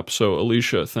take a nap. So,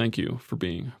 Alicia, thank you for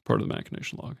being part of the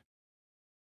Machination Log.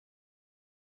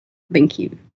 Thank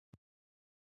you.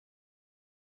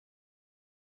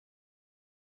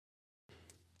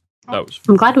 That was.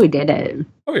 I'm glad we did it.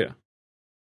 Oh yeah.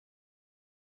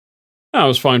 That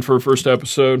was fine for a first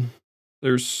episode.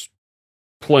 There's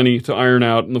plenty to iron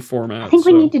out in the format. I think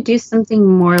we need to do something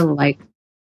more like...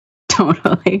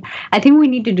 Totally. I think we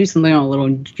need to do something a little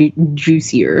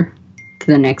juicier to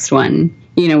the next one.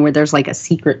 Where there's a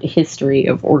secret history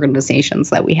of organizations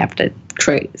that we have to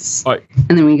trace.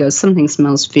 And then we go, something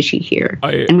smells fishy here.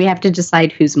 And we have to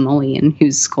decide who's Mully and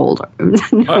who's Scully.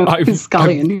 Who's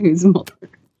Scully and who's Mulder.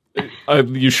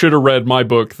 You should have read my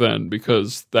book then,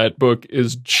 because that book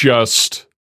is just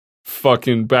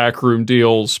fucking backroom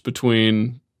deals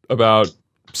between about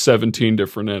 17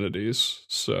 different entities.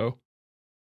 So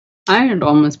I would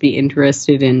almost be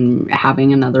interested in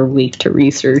having another week to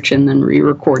research and then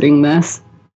re-recording this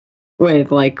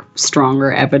with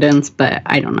stronger evidence, but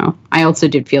I don't know. I also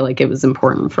did feel like it was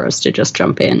important for us to just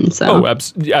jump in. So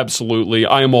absolutely.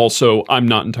 I'm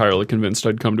not entirely convinced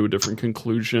I'd come to a different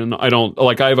conclusion. I don't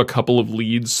I have a couple of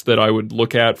leads that I would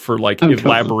look at for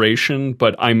elaboration,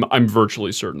 but I'm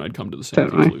virtually certain I'd come to the same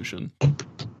conclusion.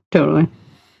 Totally.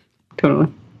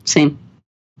 Same.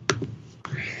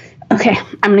 Okay,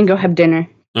 I'm gonna go have dinner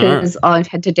because all I've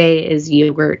had today is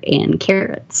yogurt and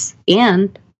carrots,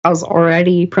 and I was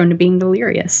already prone to being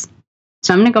delirious.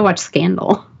 So I'm going to go watch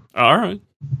Scandal. All right.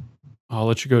 I'll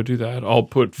let you go do that. I'll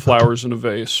put flowers in a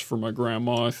vase for my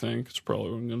grandma, I think. It's probably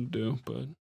what I'm going to do. But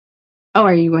Oh,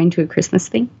 are you going to a Christmas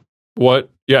thing? What?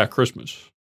 Yeah, Christmas.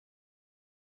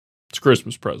 It's a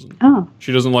Christmas present. Oh.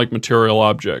 She doesn't like material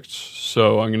objects,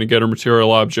 so I'm going to get her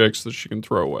material objects that she can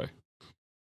throw away.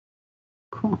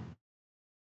 Cool.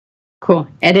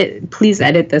 Please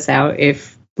edit this out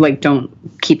if,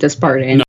 don't keep this part in.